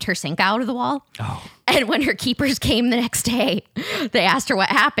night ripped her sink out of the wall. Oh. And when her keepers came the next day, they asked her what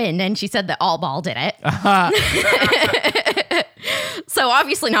happened, and she said that all ball did it. So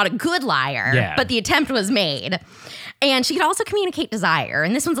obviously not a good liar, but the attempt was made. And she could also communicate desire.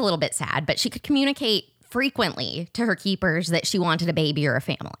 And this one's a little bit sad, but she could communicate frequently to her keepers that she wanted a baby or a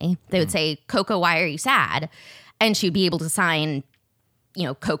family. They would say, Coco, why are you sad? And she'd be able to sign,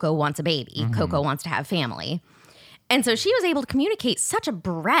 Coco wants a baby. Coco wants to have family. And so she was able to communicate such a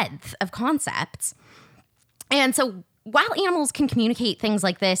breadth of concepts. And so while animals can communicate things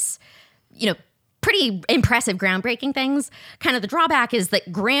like this, pretty impressive, groundbreaking things, kind of the drawback is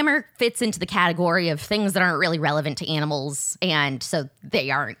that grammar fits into the category of things that aren't really relevant to animals. And so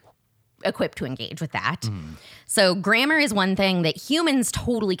they aren't equipped to engage with that. So grammar is one thing that humans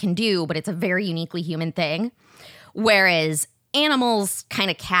totally can do, but it's a very uniquely human thing. Whereas animals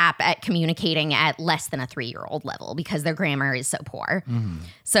kind of cap at communicating at less than a 3-year-old level because their grammar is so poor.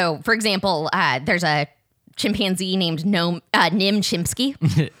 So, for example, there's a chimpanzee named Nim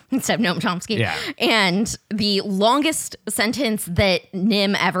Chimpsky instead of Noam Chomsky. Yeah. And the longest sentence that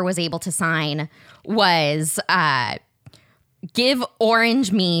Nim ever was able to sign was give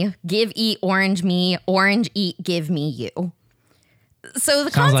orange me, give eat orange me, orange eat give me you. So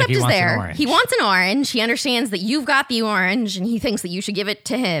the concept is there. He wants an orange. He understands that you've got the orange and he thinks that you should give it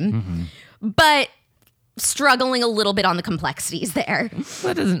to him. But struggling a little bit on the complexities there.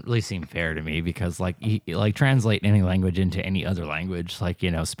 That doesn't really seem fair to me because translate any language into any other language,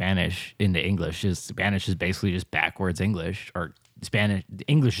 Spanish into English Spanish is basically just backwards English, or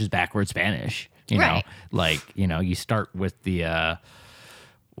English is backwards Spanish. Right. You start with the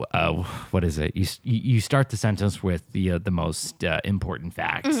what is it? You start the sentence with the most important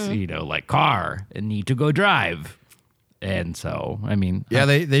facts. Like car and need to go drive. And so,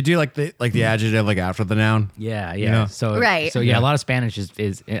 they do the adjective after the noun. Yeah. So right. So a lot of Spanish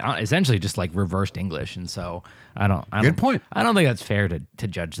is essentially just reversed English, and so Good point. I don't think that's fair to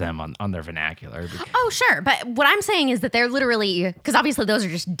judge them on their vernacular. Oh, sure, but what I'm saying is that they're literally, because obviously those are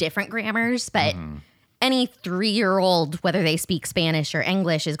just different grammars, but any 3-year-old, whether they speak Spanish or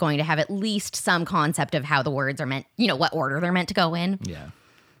English, is going to have at least some concept of how the words are meant, what order they're meant to go in. Yeah.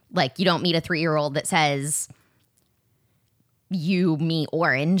 You don't meet a 3-year-old that says, you, me,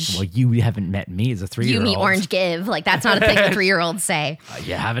 orange. Well, you haven't met me as a 3-year-old. You, me, orange, give. That's not a thing that 3-year-olds say.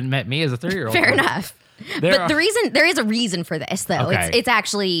 You haven't met me as a 3-year-old. Fair enough. But there is a reason for this, though. Okay. It's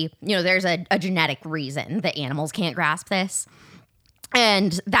actually, there's a genetic reason that animals can't grasp this.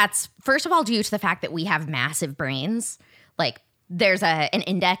 And that's, first of all, due to the fact that we have massive brains. There's an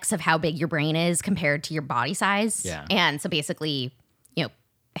index of how big your brain is compared to your body size. Yeah. And so basically,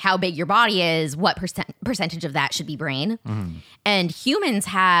 how big your body is, what percentage of that should be brain. And humans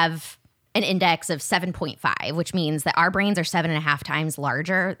have an index of 7.5, which means that our brains are 7.5 times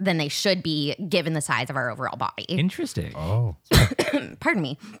larger than they should be given the size of our overall body. Interesting. Oh. Pardon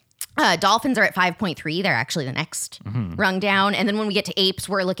me. Dolphins are at 5.3. They're actually the next rung down. And then when we get to apes,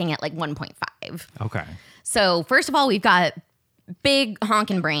 we're looking at 1.5. Okay. So first of all, we've got big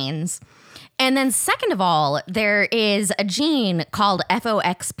honking brains. And then second of all, there is a gene called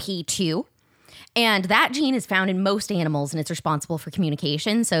FOXP2. And that gene is found in most animals, and it's responsible for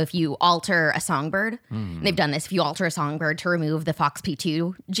communication. So if you alter a songbird, they've done this, if you alter a songbird to remove the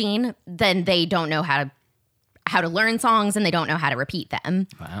FOXP2 gene, then they don't know how to learn songs, and they don't know how to repeat them.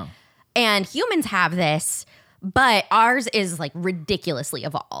 Wow. And humans have this, but ours is ridiculously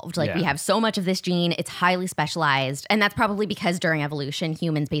evolved. We have so much of this gene, it's highly specialized. And that's probably because during evolution,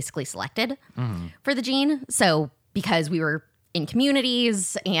 humans basically selected for the gene. So because we were in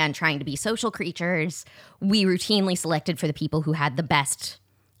communities and trying to be social creatures, we routinely selected for the people who had the best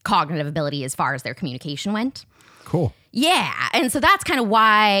cognitive ability as far as their communication went. Cool. Yeah. And so that's kind of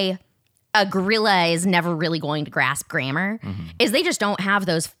why a gorilla is never really going to grasp grammar, is they just don't have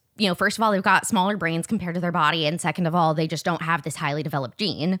those. First of all, they've got smaller brains compared to their body. And second of all, they just don't have this highly developed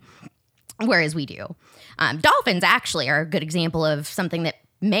gene, whereas we do. Dolphins actually are a good example of something that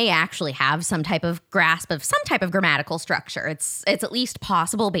may actually have some type of grasp of some type of grammatical structure. It's at least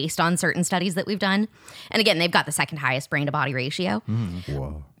possible based on certain studies that we've done. And again, they've got the second highest brain to body ratio.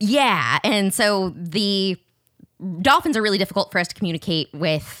 Whoa. Yeah. And so the dolphins are really difficult for us to communicate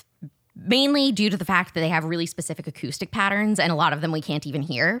with, mainly due to the fact that they have really specific acoustic patterns, and a lot of them we can't even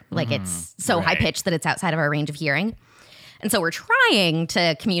hear. It's so high pitched that it's outside of our range of hearing. And so we're trying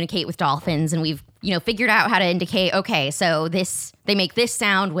to communicate with dolphins, and we've, figured out how to indicate, okay, so they make this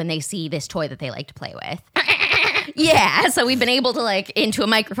sound when they see this toy that they like to play with. Yeah. So we've been able to into a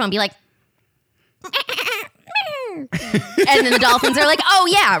microphone be like, and then the dolphins are like, oh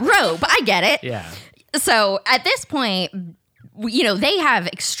yeah, rope. I get it. Yeah. So at this point, they have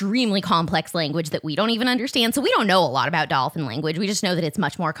extremely complex language that we don't even understand. So we don't know a lot about dolphin language. We just know that it's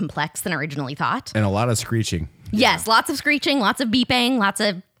much more complex than originally thought. And a lot of screeching. Yes, lots of screeching, lots of beeping, lots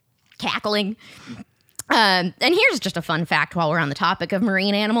of cackling. And here's just a fun fact while we're on the topic of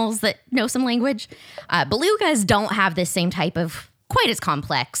marine animals that know some language. Belugas don't have this same type of quite as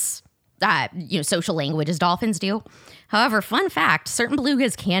complex social language as dolphins do. However, fun fact, certain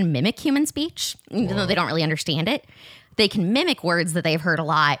belugas can mimic human speech, even though they don't really understand it. They can mimic words that they've heard a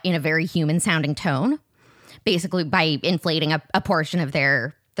lot in a very human-sounding tone, basically by inflating a portion of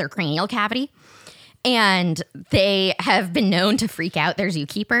their cranial cavity. And they have been known to freak out their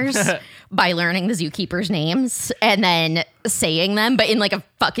zookeepers by learning the zookeepers' names and then saying them, but in like a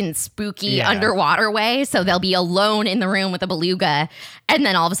fucking spooky underwater way. So they'll be alone in the room with a beluga, and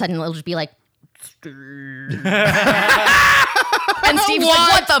then all of a sudden they'll just be like, and Steve's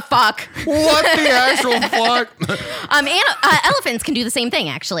like, what the fuck? What the actual fuck? Elephants can do the same thing,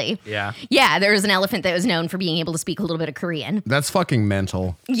 actually. Yeah. Yeah, there's an elephant that was known for being able to speak a little bit of Korean. That's fucking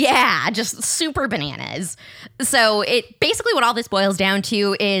mental. Yeah, just super bananas. So it basically what all this boils down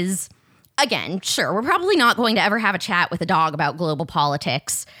to is, again, sure, we're probably not going to ever have a chat with a dog about global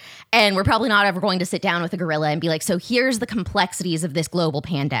politics. And we're probably not ever going to sit down with a gorilla and be like, so here's the complexities of this global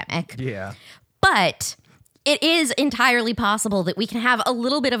pandemic. Yeah. But it is entirely possible that we can have a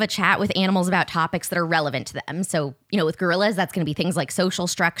little bit of a chat with animals about topics that are relevant to them. So, with gorillas, that's going to be things like social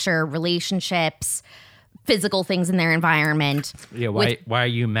structure, relationships, physical things in their environment. Yeah, why are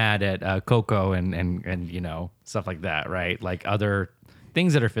you mad at Coco and stuff like that, right? Like other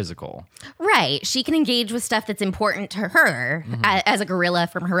things that are physical. Right. She can engage with stuff that's important to her as a gorilla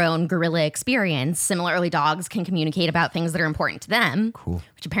from her own gorilla experience. Similarly, dogs can communicate about things that are important to them. Cool.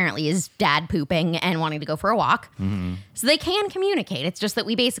 Which apparently is dad pooping and wanting to go for a walk. Mm-hmm. So they can communicate. It's just that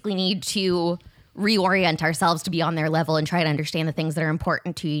we basically need to reorient ourselves to be on their level and try to understand the things that are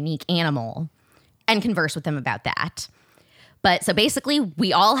important to a unique animal and converse with them about that. But so basically,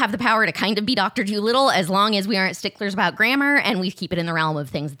 we all have the power to kind of be Dr. Doolittle as long as we aren't sticklers about grammar and we keep it in the realm of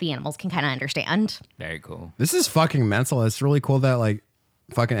things that the animals can kind of understand. Very cool. This is fucking mental. It's really cool that like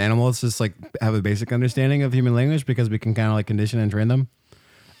fucking animals just like have a basic understanding of human language because we can kind of like condition and train them.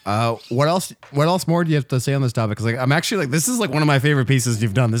 What else more do you have to say on this topic? Because like I'm actually like this is like one of my favorite pieces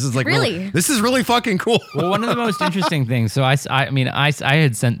you've done. This is like really this is really fucking cool. Well, one of the most interesting things. So I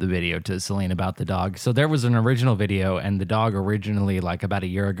had sent the video to Celine about the dog. So there was an original video, and the dog originally like about a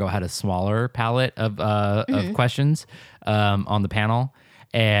year ago had a smaller palette of questions on the panel,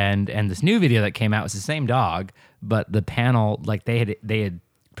 and this new video that came out was the same dog, but the panel like they had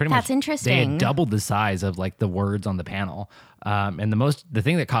pretty much that's interesting. They had doubled the size of like the words on the panel. And the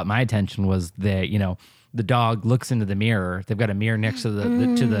thing that caught my attention was the dog looks into the mirror. They've got a mirror next to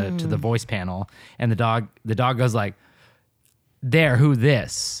the voice panel, and the dog goes like, "There, who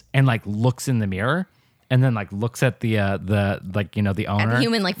this?" and like looks in the mirror, and then like looks at the owner, At the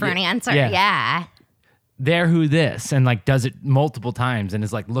human, like for an answer. Yeah. There, who this, and like does it multiple times, and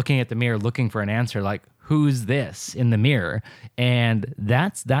is like looking at the mirror, looking for an answer, like who's this in the mirror. And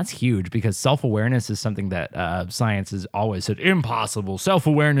that's huge because self-awareness is something that science has always said impossible.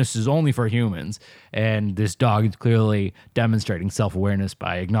 Self-awareness is only for humans, and this dog is clearly demonstrating self-awareness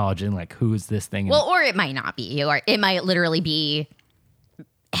by acknowledging like who's this thing. Well, or it might not be, or it might literally be,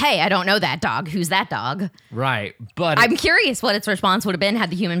 hey, I don't know that dog. Who's that dog? Right. But I'm curious what its response would have been had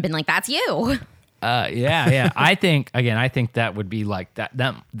the human been like, that's you. Yeah. I think that would be like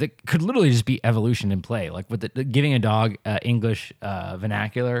that could literally just be evolution in play, like with giving a dog English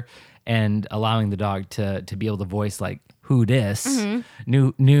vernacular and allowing the dog to be able to voice like who dis,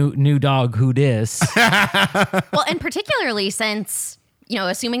 new dog who dis. Well, and particularly since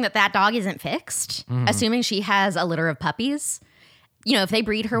assuming that dog isn't fixed, assuming she has a litter of puppies. If they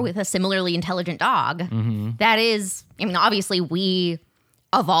breed her with a similarly intelligent dog, that is, obviously we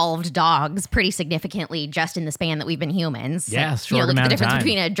evolved dogs pretty significantly just in the span that we've been humans. Yes, look at the difference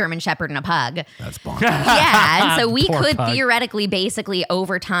between a German Shepherd and a pug. That's bonkers. Yeah, and so we could pug. Theoretically, basically,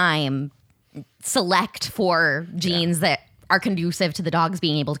 over time, select for genes that are conducive to the dogs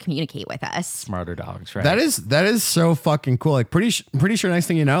being able to communicate with us. Smarter dogs, right? That is so fucking cool. Like pretty sure next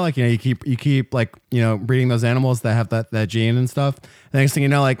thing you know, like you keep like breeding those animals that have that gene and stuff. The next thing you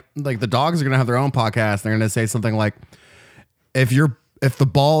know, like the dogs are gonna have their own podcast. They're gonna say something like, if your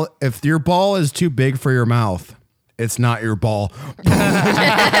ball is too big for your mouth, it's not your ball.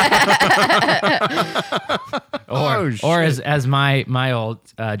 Or as my old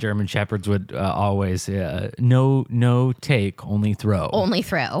German shepherds would always no take, only throw. Only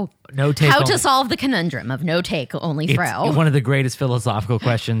throw. No take. How to solve the conundrum of no take, only throw. One of the greatest philosophical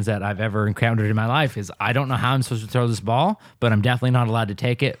questions that I've ever encountered in my life is I don't know how I'm supposed to throw this ball, but I'm definitely not allowed to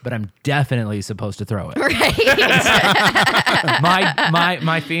take it, but I'm definitely supposed to throw it. Right.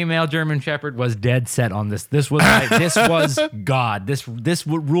 my female German shepherd was dead set on this. This was God. This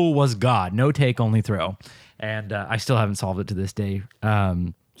rule was God. No take, only throw. And I still haven't solved it to this day.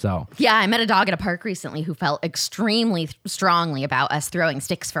 So yeah, I met a dog at a park recently who felt extremely strongly about us throwing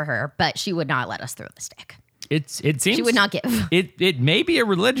sticks for her, but she would not let us throw the stick. It seems she would not give. It may be a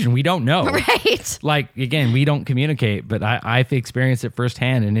religion. We don't know. Right. Like, again, we don't communicate, but I've experienced it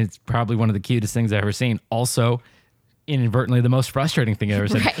firsthand, and it's probably one of the cutest things I've ever seen. Also, inadvertently, the most frustrating thing I've ever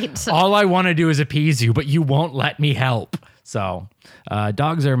seen. Right. All I want to do is appease you, but you won't let me help. So,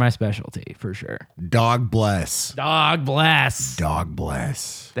 dogs are my specialty for sure. Dog bless. Dog bless. Dog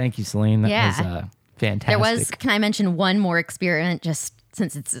bless. Thank you, Celine. That was fantastic. There was. Can I mention one more experiment? Just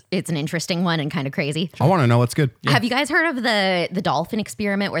since it's an interesting one and kind of crazy. I want to know what's good. Yeah. Have you guys heard of the dolphin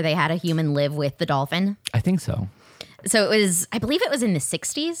experiment where they had a human live with the dolphin? I think so. So I believe it was in the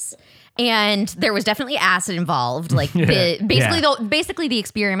 60s. And there was definitely acid involved. Like basically the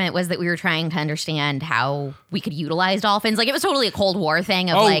experiment was that we were trying to understand how we could utilize dolphins. Like it was totally a Cold War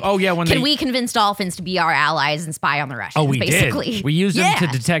thing of can we convince dolphins to be our allies and spy on the Russians? Oh, we basically did. We used them to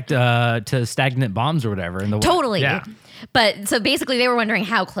detect to stagnant bombs or whatever in the totally. Yeah. But so basically they were wondering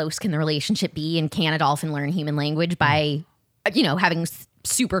how close can the relationship be, and can a dolphin learn human language by having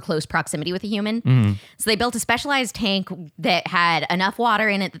super close proximity with a human. Mm-hmm. So they built a specialized tank that had enough water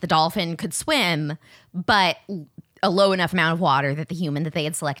in it that the dolphin could swim, but a low enough amount of water that the human that they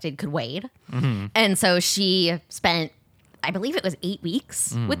had selected could wade. Mm-hmm. And so she spent, I believe it was 8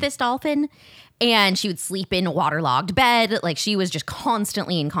 weeks with this dolphin, and she would sleep in a waterlogged bed. Like she was just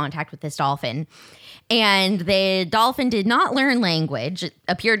constantly in contact with this dolphin. And the dolphin did not learn language. It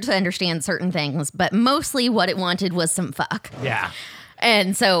appeared to understand certain things, but mostly what it wanted was some fuck. Yeah.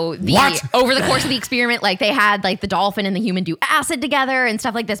 And so over the course of the experiment, like they had like the dolphin and the human do acid together and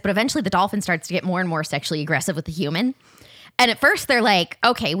stuff like this. But eventually the dolphin starts to get more and more sexually aggressive with the human. And at first they're like,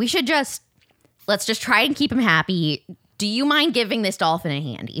 okay, let's just try and keep him happy. Do you mind giving this dolphin a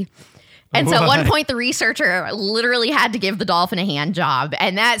handy? And so at one point the researcher literally had to give the dolphin a hand job,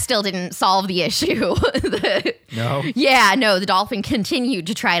 and that still didn't solve the issue. No? Yeah, no, the dolphin continued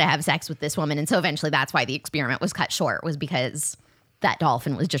to try to have sex with this woman. And so eventually that's why the experiment was cut short, was because that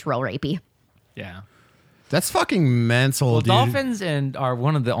dolphin was just real rapey. Yeah. That's fucking mental, dude. Dolphins are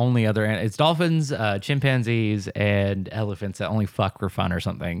one of the only other... It's dolphins, chimpanzees, and elephants that only fuck for fun or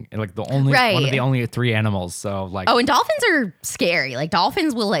something. Like one of the only 3 animals. So like... Oh, and dolphins are scary. Like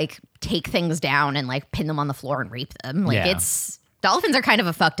dolphins will like take things down and like pin them on the floor and rape them. Like dolphins are kind of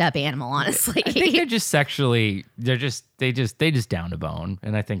a fucked up animal, honestly. I think they're just sexually... they just down to bone.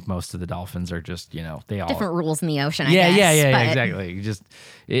 And I think most of the dolphins are just, they all... Different rules in the ocean, I guess. Yeah, but exactly. You just...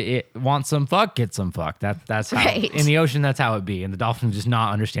 It wants some fuck, get some fuck. That's how... Right. In the ocean, that's how it be. And the dolphin's just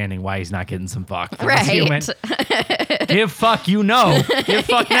not understanding why he's not getting some fuck. Right. Human, give fuck, Give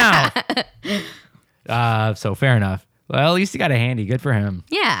fuck now. So fair enough. Well, at least he got a handy. Good for him.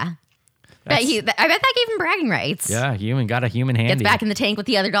 Yeah. I bet that gave him bragging rights. Yeah, human got a human handy. Gets back in the tank with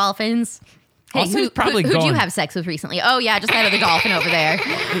the other dolphins. Hey, Also, who'd you have sex with recently? Oh, yeah, just that other dolphin over there.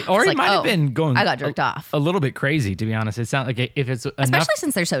 Or he might have been going... I got jerked off. A little bit crazy, to be honest. It sounds like if it's enough... Especially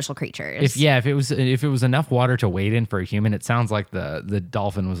since they're social creatures. If it was enough water to wade in for a human, it sounds like the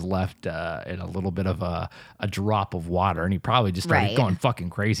dolphin was left in a little bit of a drop of water, and he probably just started going fucking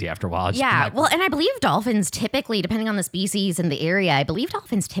crazy after a while. Yeah, well, and I believe dolphins typically, depending on the species and the area, I believe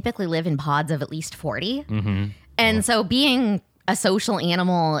dolphins typically live in pods of at least 40. Mm-hmm. And so being... a social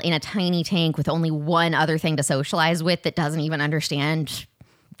animal in a tiny tank with only one other thing to socialize with that doesn't even understand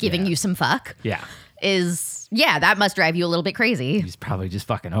giving you some fuck that must drive you a little bit crazy. He's probably just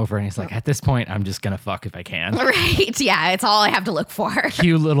fucking over, and he's like, at this point, I'm just gonna fuck if I can. Right, yeah, it's all I have to look for.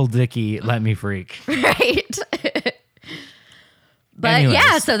 Cute little Dickie, let me freak. Right. But anyways.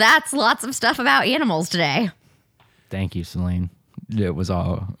 Yeah, so that's lots of stuff about animals today. Thank you, Celine. It was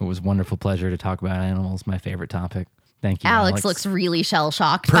a wonderful pleasure to talk about animals, my favorite topic. Thank you, Alex looks really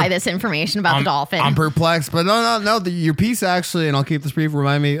shell-shocked by this information about the dolphin. I'm perplexed, but no. Your piece actually, and I'll keep this brief,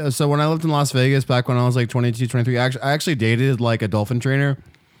 remind me. So when I lived in Las Vegas back when I was like 22, 23, I actually dated like a dolphin trainer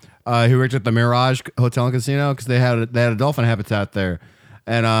who worked at the Mirage Hotel and Casino because they had a dolphin habitat there.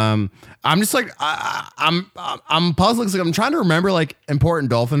 And I'm just like I'm puzzled because I'm trying to remember like important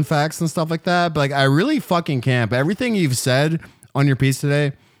dolphin facts and stuff like that, but like I really fucking can't. But everything you've said on your piece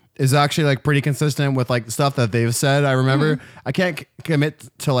today is actually like pretty consistent with like stuff that they've said. I remember I can't commit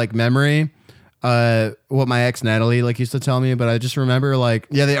to like memory what my ex Natalie like used to tell me, but I just remember like,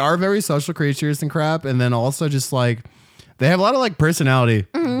 yeah, they are very social creatures and crap, and then also just like they have a lot of like personality.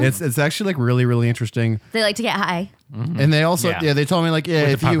 It's actually like really, really interesting. They like to get high. And they also they told me like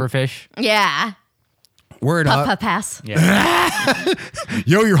With the pufferfish. Yeah. Word Puff, up. puff, pass. Yeah.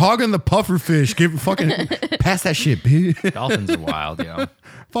 Yo, you're hogging the puffer fish. Give fucking pass that shit, bitch. Dolphins are wild, yo.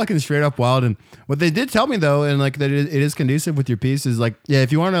 Fucking straight up wild. And what they did tell me though, and like that it is conducive with your piece, is like, yeah,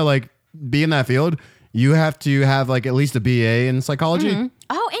 if you want to like be in that field, you have to have like at least a BA in psychology.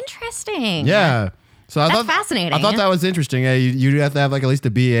 Oh, interesting. Yeah. So That's fascinating. I thought that was interesting. Yeah, you have to have like at least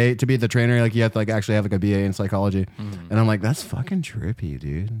a BA to be the trainer. Like you have to like actually have like a BA in psychology. And I'm like, that's fucking trippy,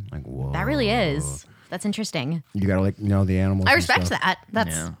 dude. Like, whoa. That really is. That's interesting. You gotta like know the animals. I and respect stuff.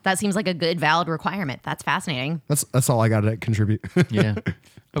 that. That seems like a good, valid requirement. That's fascinating. That's all I gotta contribute. Yeah.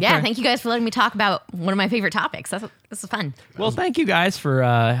 Okay. Yeah, thank you guys for letting me talk about one of my favorite topics. This is fun. Well, thank you guys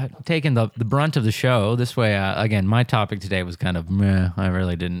for taking the brunt of the show. This way, again, my topic today was kind of meh. I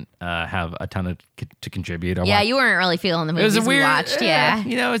really didn't have a ton to contribute. You weren't really feeling the movies we watched. Yeah.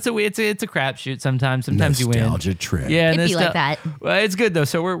 You know, it's a crapshoot sometimes. Sometimes you win. Nostalgia trip. Yeah, It'd be like that. Well, it's good though.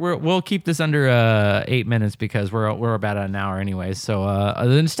 So we'll keep this under 8 minutes because we're about an hour anyway. So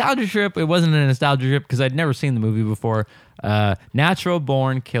the nostalgia trip, it wasn't a nostalgia trip because I'd never seen the movie before. Natural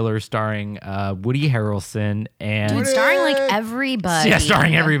Born Killer, starring Woody Harrelson and Starring like everybody. yeah,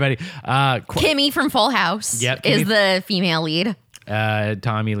 starring everybody. Kimmy from Full House is the female lead.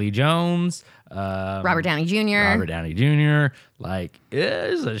 Tommy Lee Jones, Robert Downey Jr. Like,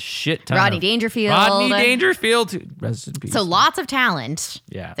 there's a shit ton. Rodney of Dangerfield. Rodney Dangerfield. Rest in peace. So lots of talent.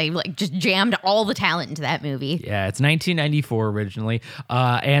 Yeah. They like just jammed all the talent into that movie. Yeah, it's 1994 originally,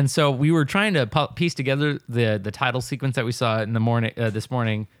 and so we were trying to piece together the title sequence that we saw in the morning this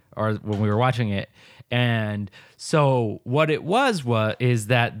morning, or when we were watching it. And so what it is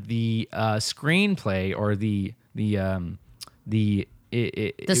that the screenplay or the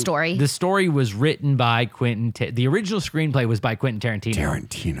story. The story was written by Quentin. The original screenplay was by Quentin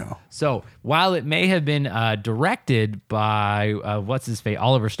Tarantino. So while it may have been directed by what's his face,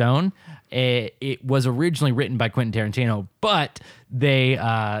 Oliver Stone, it was originally written by Quentin Tarantino. But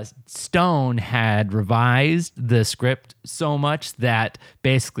Stone had revised the script so much that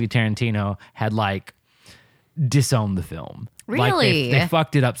basically Tarantino had like disowned the film. Really? Like they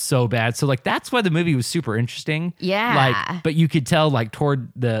fucked it up so bad. So like that's why the movie was super interesting. Yeah. Like, but you could tell like toward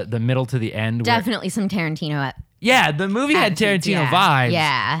the middle to the end. Definitely some Tarantino. Yeah, the movie had Tarantino vibes.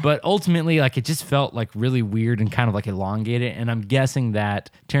 Yeah. But ultimately, like it just felt like really weird and kind of like elongated. And I'm guessing that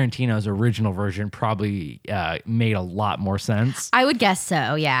Tarantino's original version probably made a lot more sense. I would guess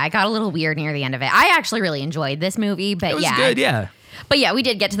so. Yeah, I got a little weird near the end of it. I actually really enjoyed this movie, but It was good, yeah. But yeah, we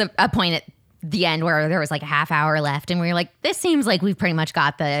did get to a point at the end where there was like a half hour left, and we were like, "This seems like we've pretty much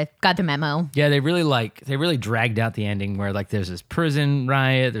got the memo." Yeah, they really dragged out the ending where like there's this prison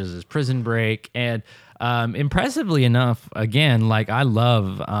riot, there's this prison break, and impressively enough, again, like I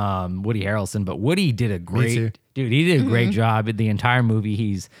love Woody Harrelson, but Woody did a great job in the entire movie.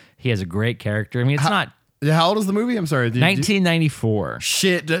 He has a great character. I mean, it's not. How old is the movie? I'm sorry. 1994.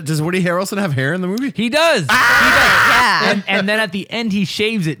 Shit. Does Woody Harrelson have hair in the movie? He does. Yeah. And then at the end, he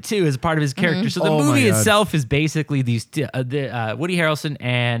shaves it too as part of his character. So the movie itself is basically these Woody Harrelson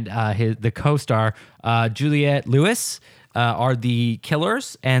and the co-star Juliette Lewis are the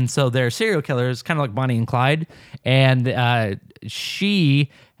killers, and so they're serial killers, kind of like Bonnie and Clyde. And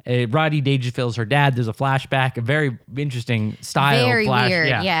Rodney Dangerfield's her dad. There's a flashback, a very interesting style. Very flash, weird,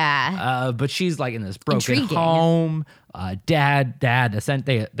 yeah. But she's like in this broken Intriguing. home. They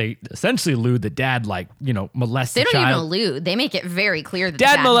essentially allude that dad, like, you know, molests the child. They don't even allude. They make it very clear that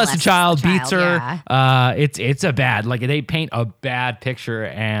Dad molests a child, beats her. Yeah. It's a bad, like they paint a bad picture,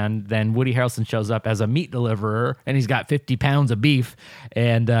 and then Woody Harrelson shows up as a meat deliverer, and he's got 50 pounds of beef,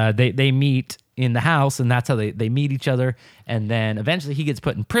 and they meet in the house, and that's how they meet each other. And then eventually he gets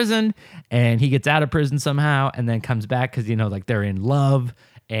put in prison, and he gets out of prison somehow, and then comes back because, you know, like they're in love.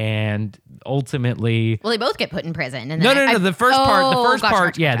 And ultimately, well, they both get put in prison. And no. The first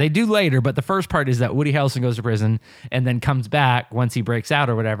part, gotcha. they do later. But the first part is that Woody Harrelson goes to prison and then comes back once he breaks out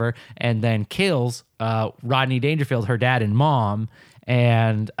or whatever, and then kills Rodney Dangerfield, her dad and mom.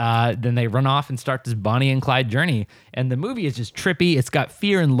 And then they run off and start this Bonnie and Clyde journey. And the movie is just trippy. It's got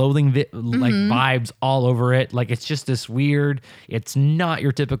fear and loathing like vibes all over it. Like it's just this weird. It's not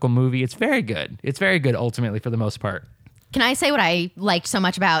your typical movie. It's very good. It's very good ultimately for the most part. Can I say what I liked so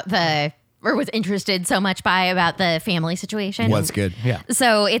much about the or was interested so much by about the family situation. What's good? Yeah.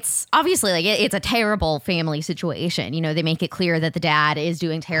 So it's obviously like it's a terrible family situation. You know, they make it clear that the dad is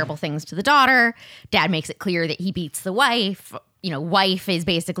doing terrible things to the daughter. Dad makes it clear that he beats the wife. You know, wife is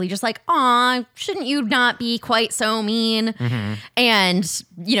basically just like, aw, shouldn't you not be quite so mean? And,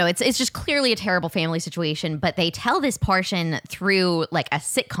 you know, it's just clearly a terrible family situation, but they tell this portion through like a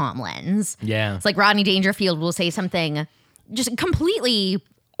sitcom lens. Yeah. It's like Rodney Dangerfield will say something just completely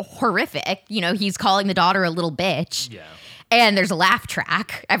horrific. You know, he's calling the daughter a little bitch. Yeah. And there's a laugh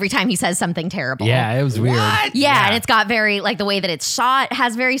track every time he says something terrible. Yeah, it was weird. Yeah, and it's got very, like, the way that it's shot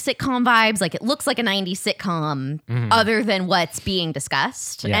has very sitcom vibes. Like, it looks like a 90s sitcom other than what's being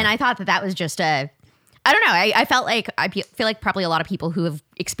discussed. Yeah. And I thought that was just I don't know. I feel like probably a lot of people who have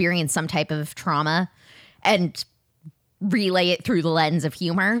experienced some type of trauma and relay it through the lens of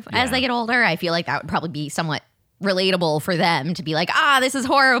humor as they get older. I feel like that would probably be somewhat relatable for them to be like, this is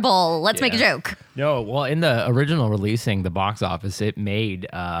horrible. Let's make a joke. No, well, in the original releasing, the box office, it made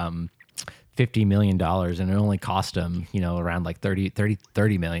 $50 million, and it only cost them, you know, around like 30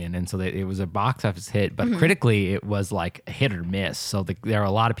 million. And so it was a box office hit, but critically it was like a hit or miss. So there are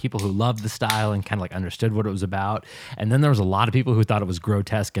a lot of people who loved the style and kind of like understood what it was about. And then there was a lot of people who thought it was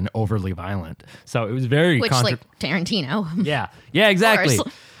grotesque and overly violent. So it was very Which, like Tarantino. Yeah, exactly.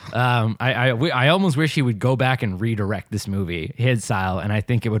 I almost wish he would go back and redirect this movie, his style, and I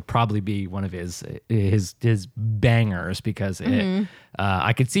think it would probably be one of his bangers because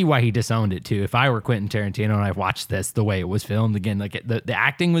I could see why he disowned it too. If I were Quentin Tarantino and I watched this the way it was filmed, again, like the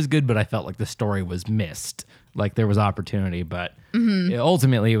acting was good, but I felt like the story was missed. Like there was opportunity, but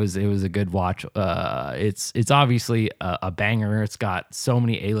ultimately it was a good watch. It's obviously a banger. It's got so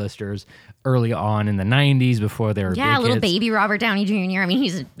many A-listers early on in the 90s before they were big little hits. baby Robert Downey Jr. I mean,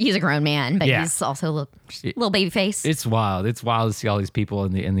 he's a grown man, but he's also a little baby face. It's wild. It's wild to see all these people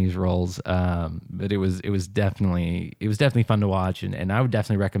in these roles. But it was definitely fun to watch, and I would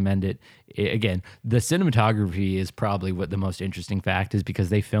definitely recommend it. Again, the cinematography is probably what the most interesting fact is because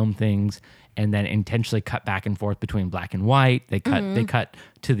they film things and then intentionally cut back and forth between black and white. They cut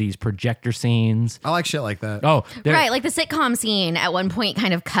to these projector scenes. I like shit like that. Oh, right, like the sitcom scene at one point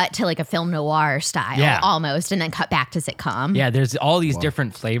kind of cut to like a film noir style almost, and then cut back to sitcom. Yeah, there's all these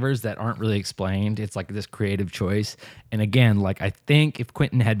different flavors that aren't really explained. It's like this creative choice. And again, like I think if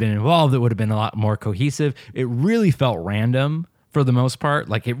Quentin had been involved, it would have been a lot more cohesive. It really felt random for the most part.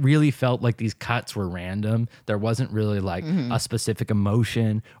 Like it really felt like these cuts were random. There wasn't really like a specific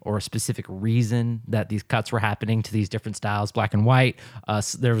emotion or a specific reason that these cuts were happening to these different styles, black and white.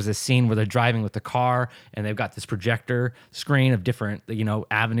 There was a scene where they're driving with the car and they've got this projector screen of different, you know,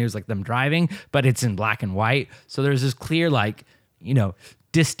 avenues like them driving, but it's in black and white. So there's this clear, like, you know,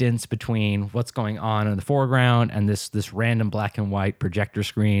 distance between what's going on in the foreground and this random black and white projector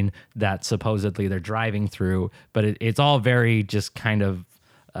screen that supposedly they're driving through, but it's all very just kind of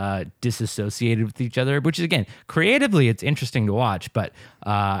disassociated with each other, which is, again, creatively it's interesting to watch, but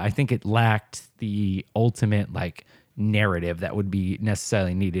I think it lacked the ultimate like narrative that would be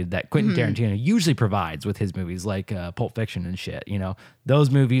necessarily needed that Quentin Tarantino usually provides with his movies, like Pulp Fiction and shit. You know,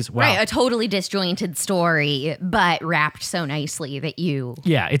 those movies, wow. Right, a totally disjointed story, but wrapped so nicely that you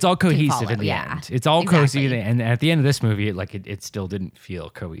it's all cohesive follow, in the yeah. end. It's all Exactly. cohesive, and at the end of this movie, it still didn't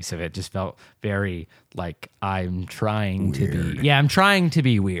feel cohesive. It just felt very like I'm trying to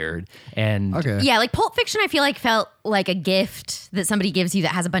be weird. And Yeah, like Pulp Fiction, I feel like felt like a gift that somebody gives you that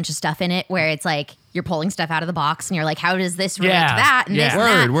has a bunch of stuff in it, where it's like you're pulling stuff out of the box and you're like, how does this relate to that and this and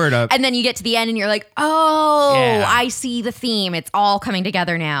that? Word up. And then you get to the end and you're like, I see the theme. It's all coming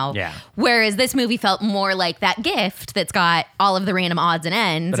together now. Yeah. Whereas this movie felt more like that gift that's got all of the random odds and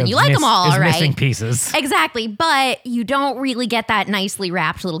ends, but and you like them all, right? Missing pieces. Exactly, but you don't really get that nicely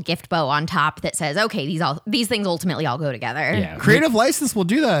wrapped little gift bow on top that says, okay, these things ultimately all go together. Yeah. Creative license will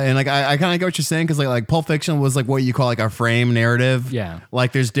do that, and like I kind of get what you're saying, because like Pulp Fiction was like what you call like a frame narrative. Yeah,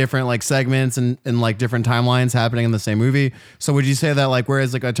 like there's different like segments and like different timelines happening in the same movie. So would you say that like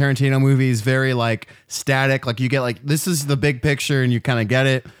whereas like a Tarantino movie is very like static, like you get like this is the big picture and you kind of get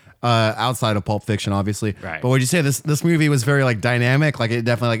it outside of Pulp Fiction, obviously. Right. But would you say this movie was very like dynamic? Like it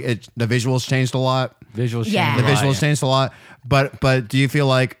definitely like the visuals changed a lot. The visuals changed a lot. But do you feel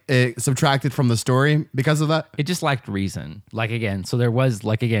like it subtracted from the story because of that? It just lacked reason. Like again, so there was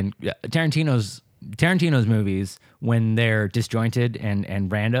like again, Tarantino's movies, when they're disjointed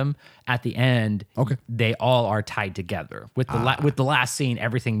and random, at the end, they all are tied together. With the last scene,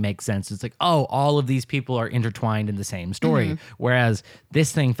 everything makes sense. It's like, oh, all of these people are intertwined in the same story. Whereas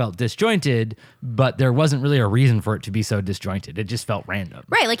this thing felt disjointed, but there wasn't really a reason for it to be so disjointed. It just felt random.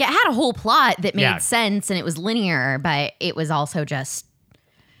 Right, like it had a whole plot that made sense and it was linear, but it was also just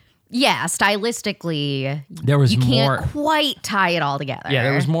yeah, stylistically, There was you can't more. quite tie it all together. Yeah,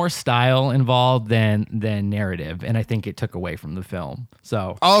 there was more style involved than narrative, and I think it took away from the film.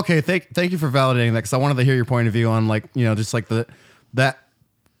 So Oh, okay, thank you for validating that, because I wanted to hear your point of view on, like, you know, just like that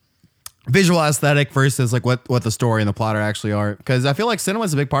visual aesthetic versus like what the story and the plot actually are. Because I feel like cinema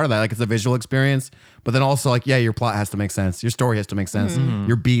is a big part of that. Like, it's a visual experience, but then also, like, yeah, your plot has to make sense, your story has to make sense,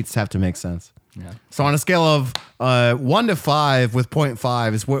 your beats have to make sense. yeah. So on a scale of 1 to 5, with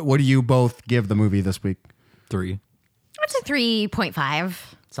 0.5 is what do you both give the movie this week? 3. I'd say 3.5.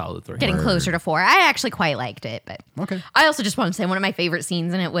 Solid 3. Getting closer to 4. I actually quite liked it, but Okay. I also just want to say one of my favorite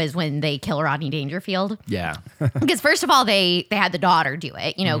scenes in it was when they kill Rodney Dangerfield. Yeah. Because first of all, they had the daughter do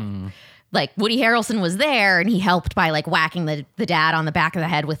it. You know, like Woody Harrelson was there and he helped by like whacking the dad on the back of the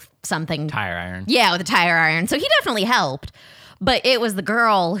head with something. Tire iron. Yeah, with a tire iron. So he definitely helped. But it was the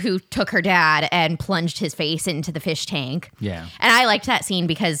girl who took her dad and plunged his face into the fish tank. Yeah. And I liked that scene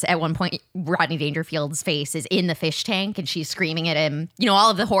because at one point, Rodney Dangerfield's face is in the fish tank and she's screaming at him, you know, all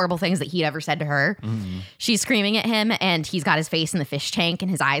of the horrible things that he'd ever said to her. She's screaming at him and he's got his face in the fish tank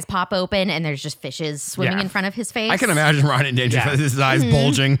and his eyes pop open and there's just fishes swimming Yeah. in front of his face. I can imagine Rodney Dangerfield, his eyes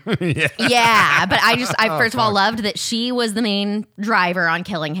bulging. Yeah. Yeah, but I first of all loved that she was the main driver on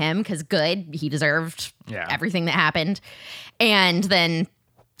killing him because good, he deserved everything that happened. And then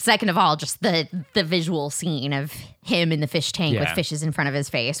second of all, just the visual scene of him in the fish tank with fishes in front of his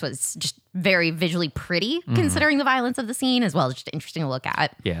face was just very visually pretty considering the violence of the scene, as well as just interesting to look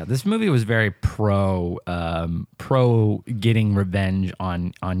at. Yeah, this movie was very pro getting revenge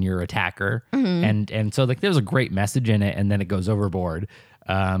on your attacker, and so like there's a great message in it, and then it goes overboard,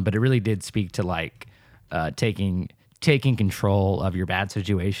 but it really did speak to like taking control of your bad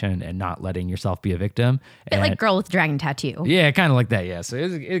situation and not letting yourself be a victim. Bit like Girl with Dragon Tattoo. Yeah, kind of like that. Yeah, so it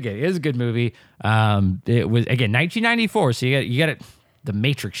was a good movie. It was again 1994, so you got it. The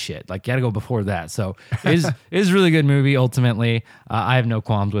Matrix shit, like you got to go before that. So it is a really good movie. Ultimately, I have no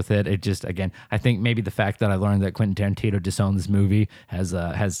qualms with it. It just again, I think maybe the fact that I learned that Quentin Tarantino disowned this movie has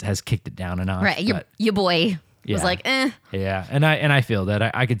kicked it down a notch. Right, your boy was like, eh. Yeah, and I feel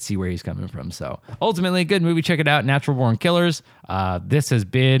that I could see where he's coming from. So ultimately, a good movie. Check it out, Natural Born Killers. This has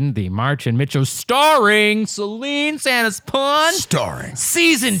been the March and Mitch Show, starring Celine Santa's Pun, Starring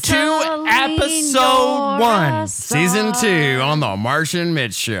Season 2, Celine, Episode 1. Season 2 on the March and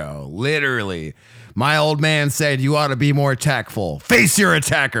Mitch Show. Literally, my old man said you ought to be more tactful. Face your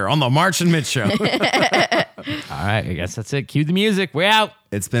attacker on the March and Mitch Show. All right, I guess that's it. Cue the music. We're out.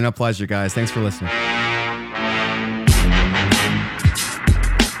 It's been a pleasure, guys. Thanks for listening.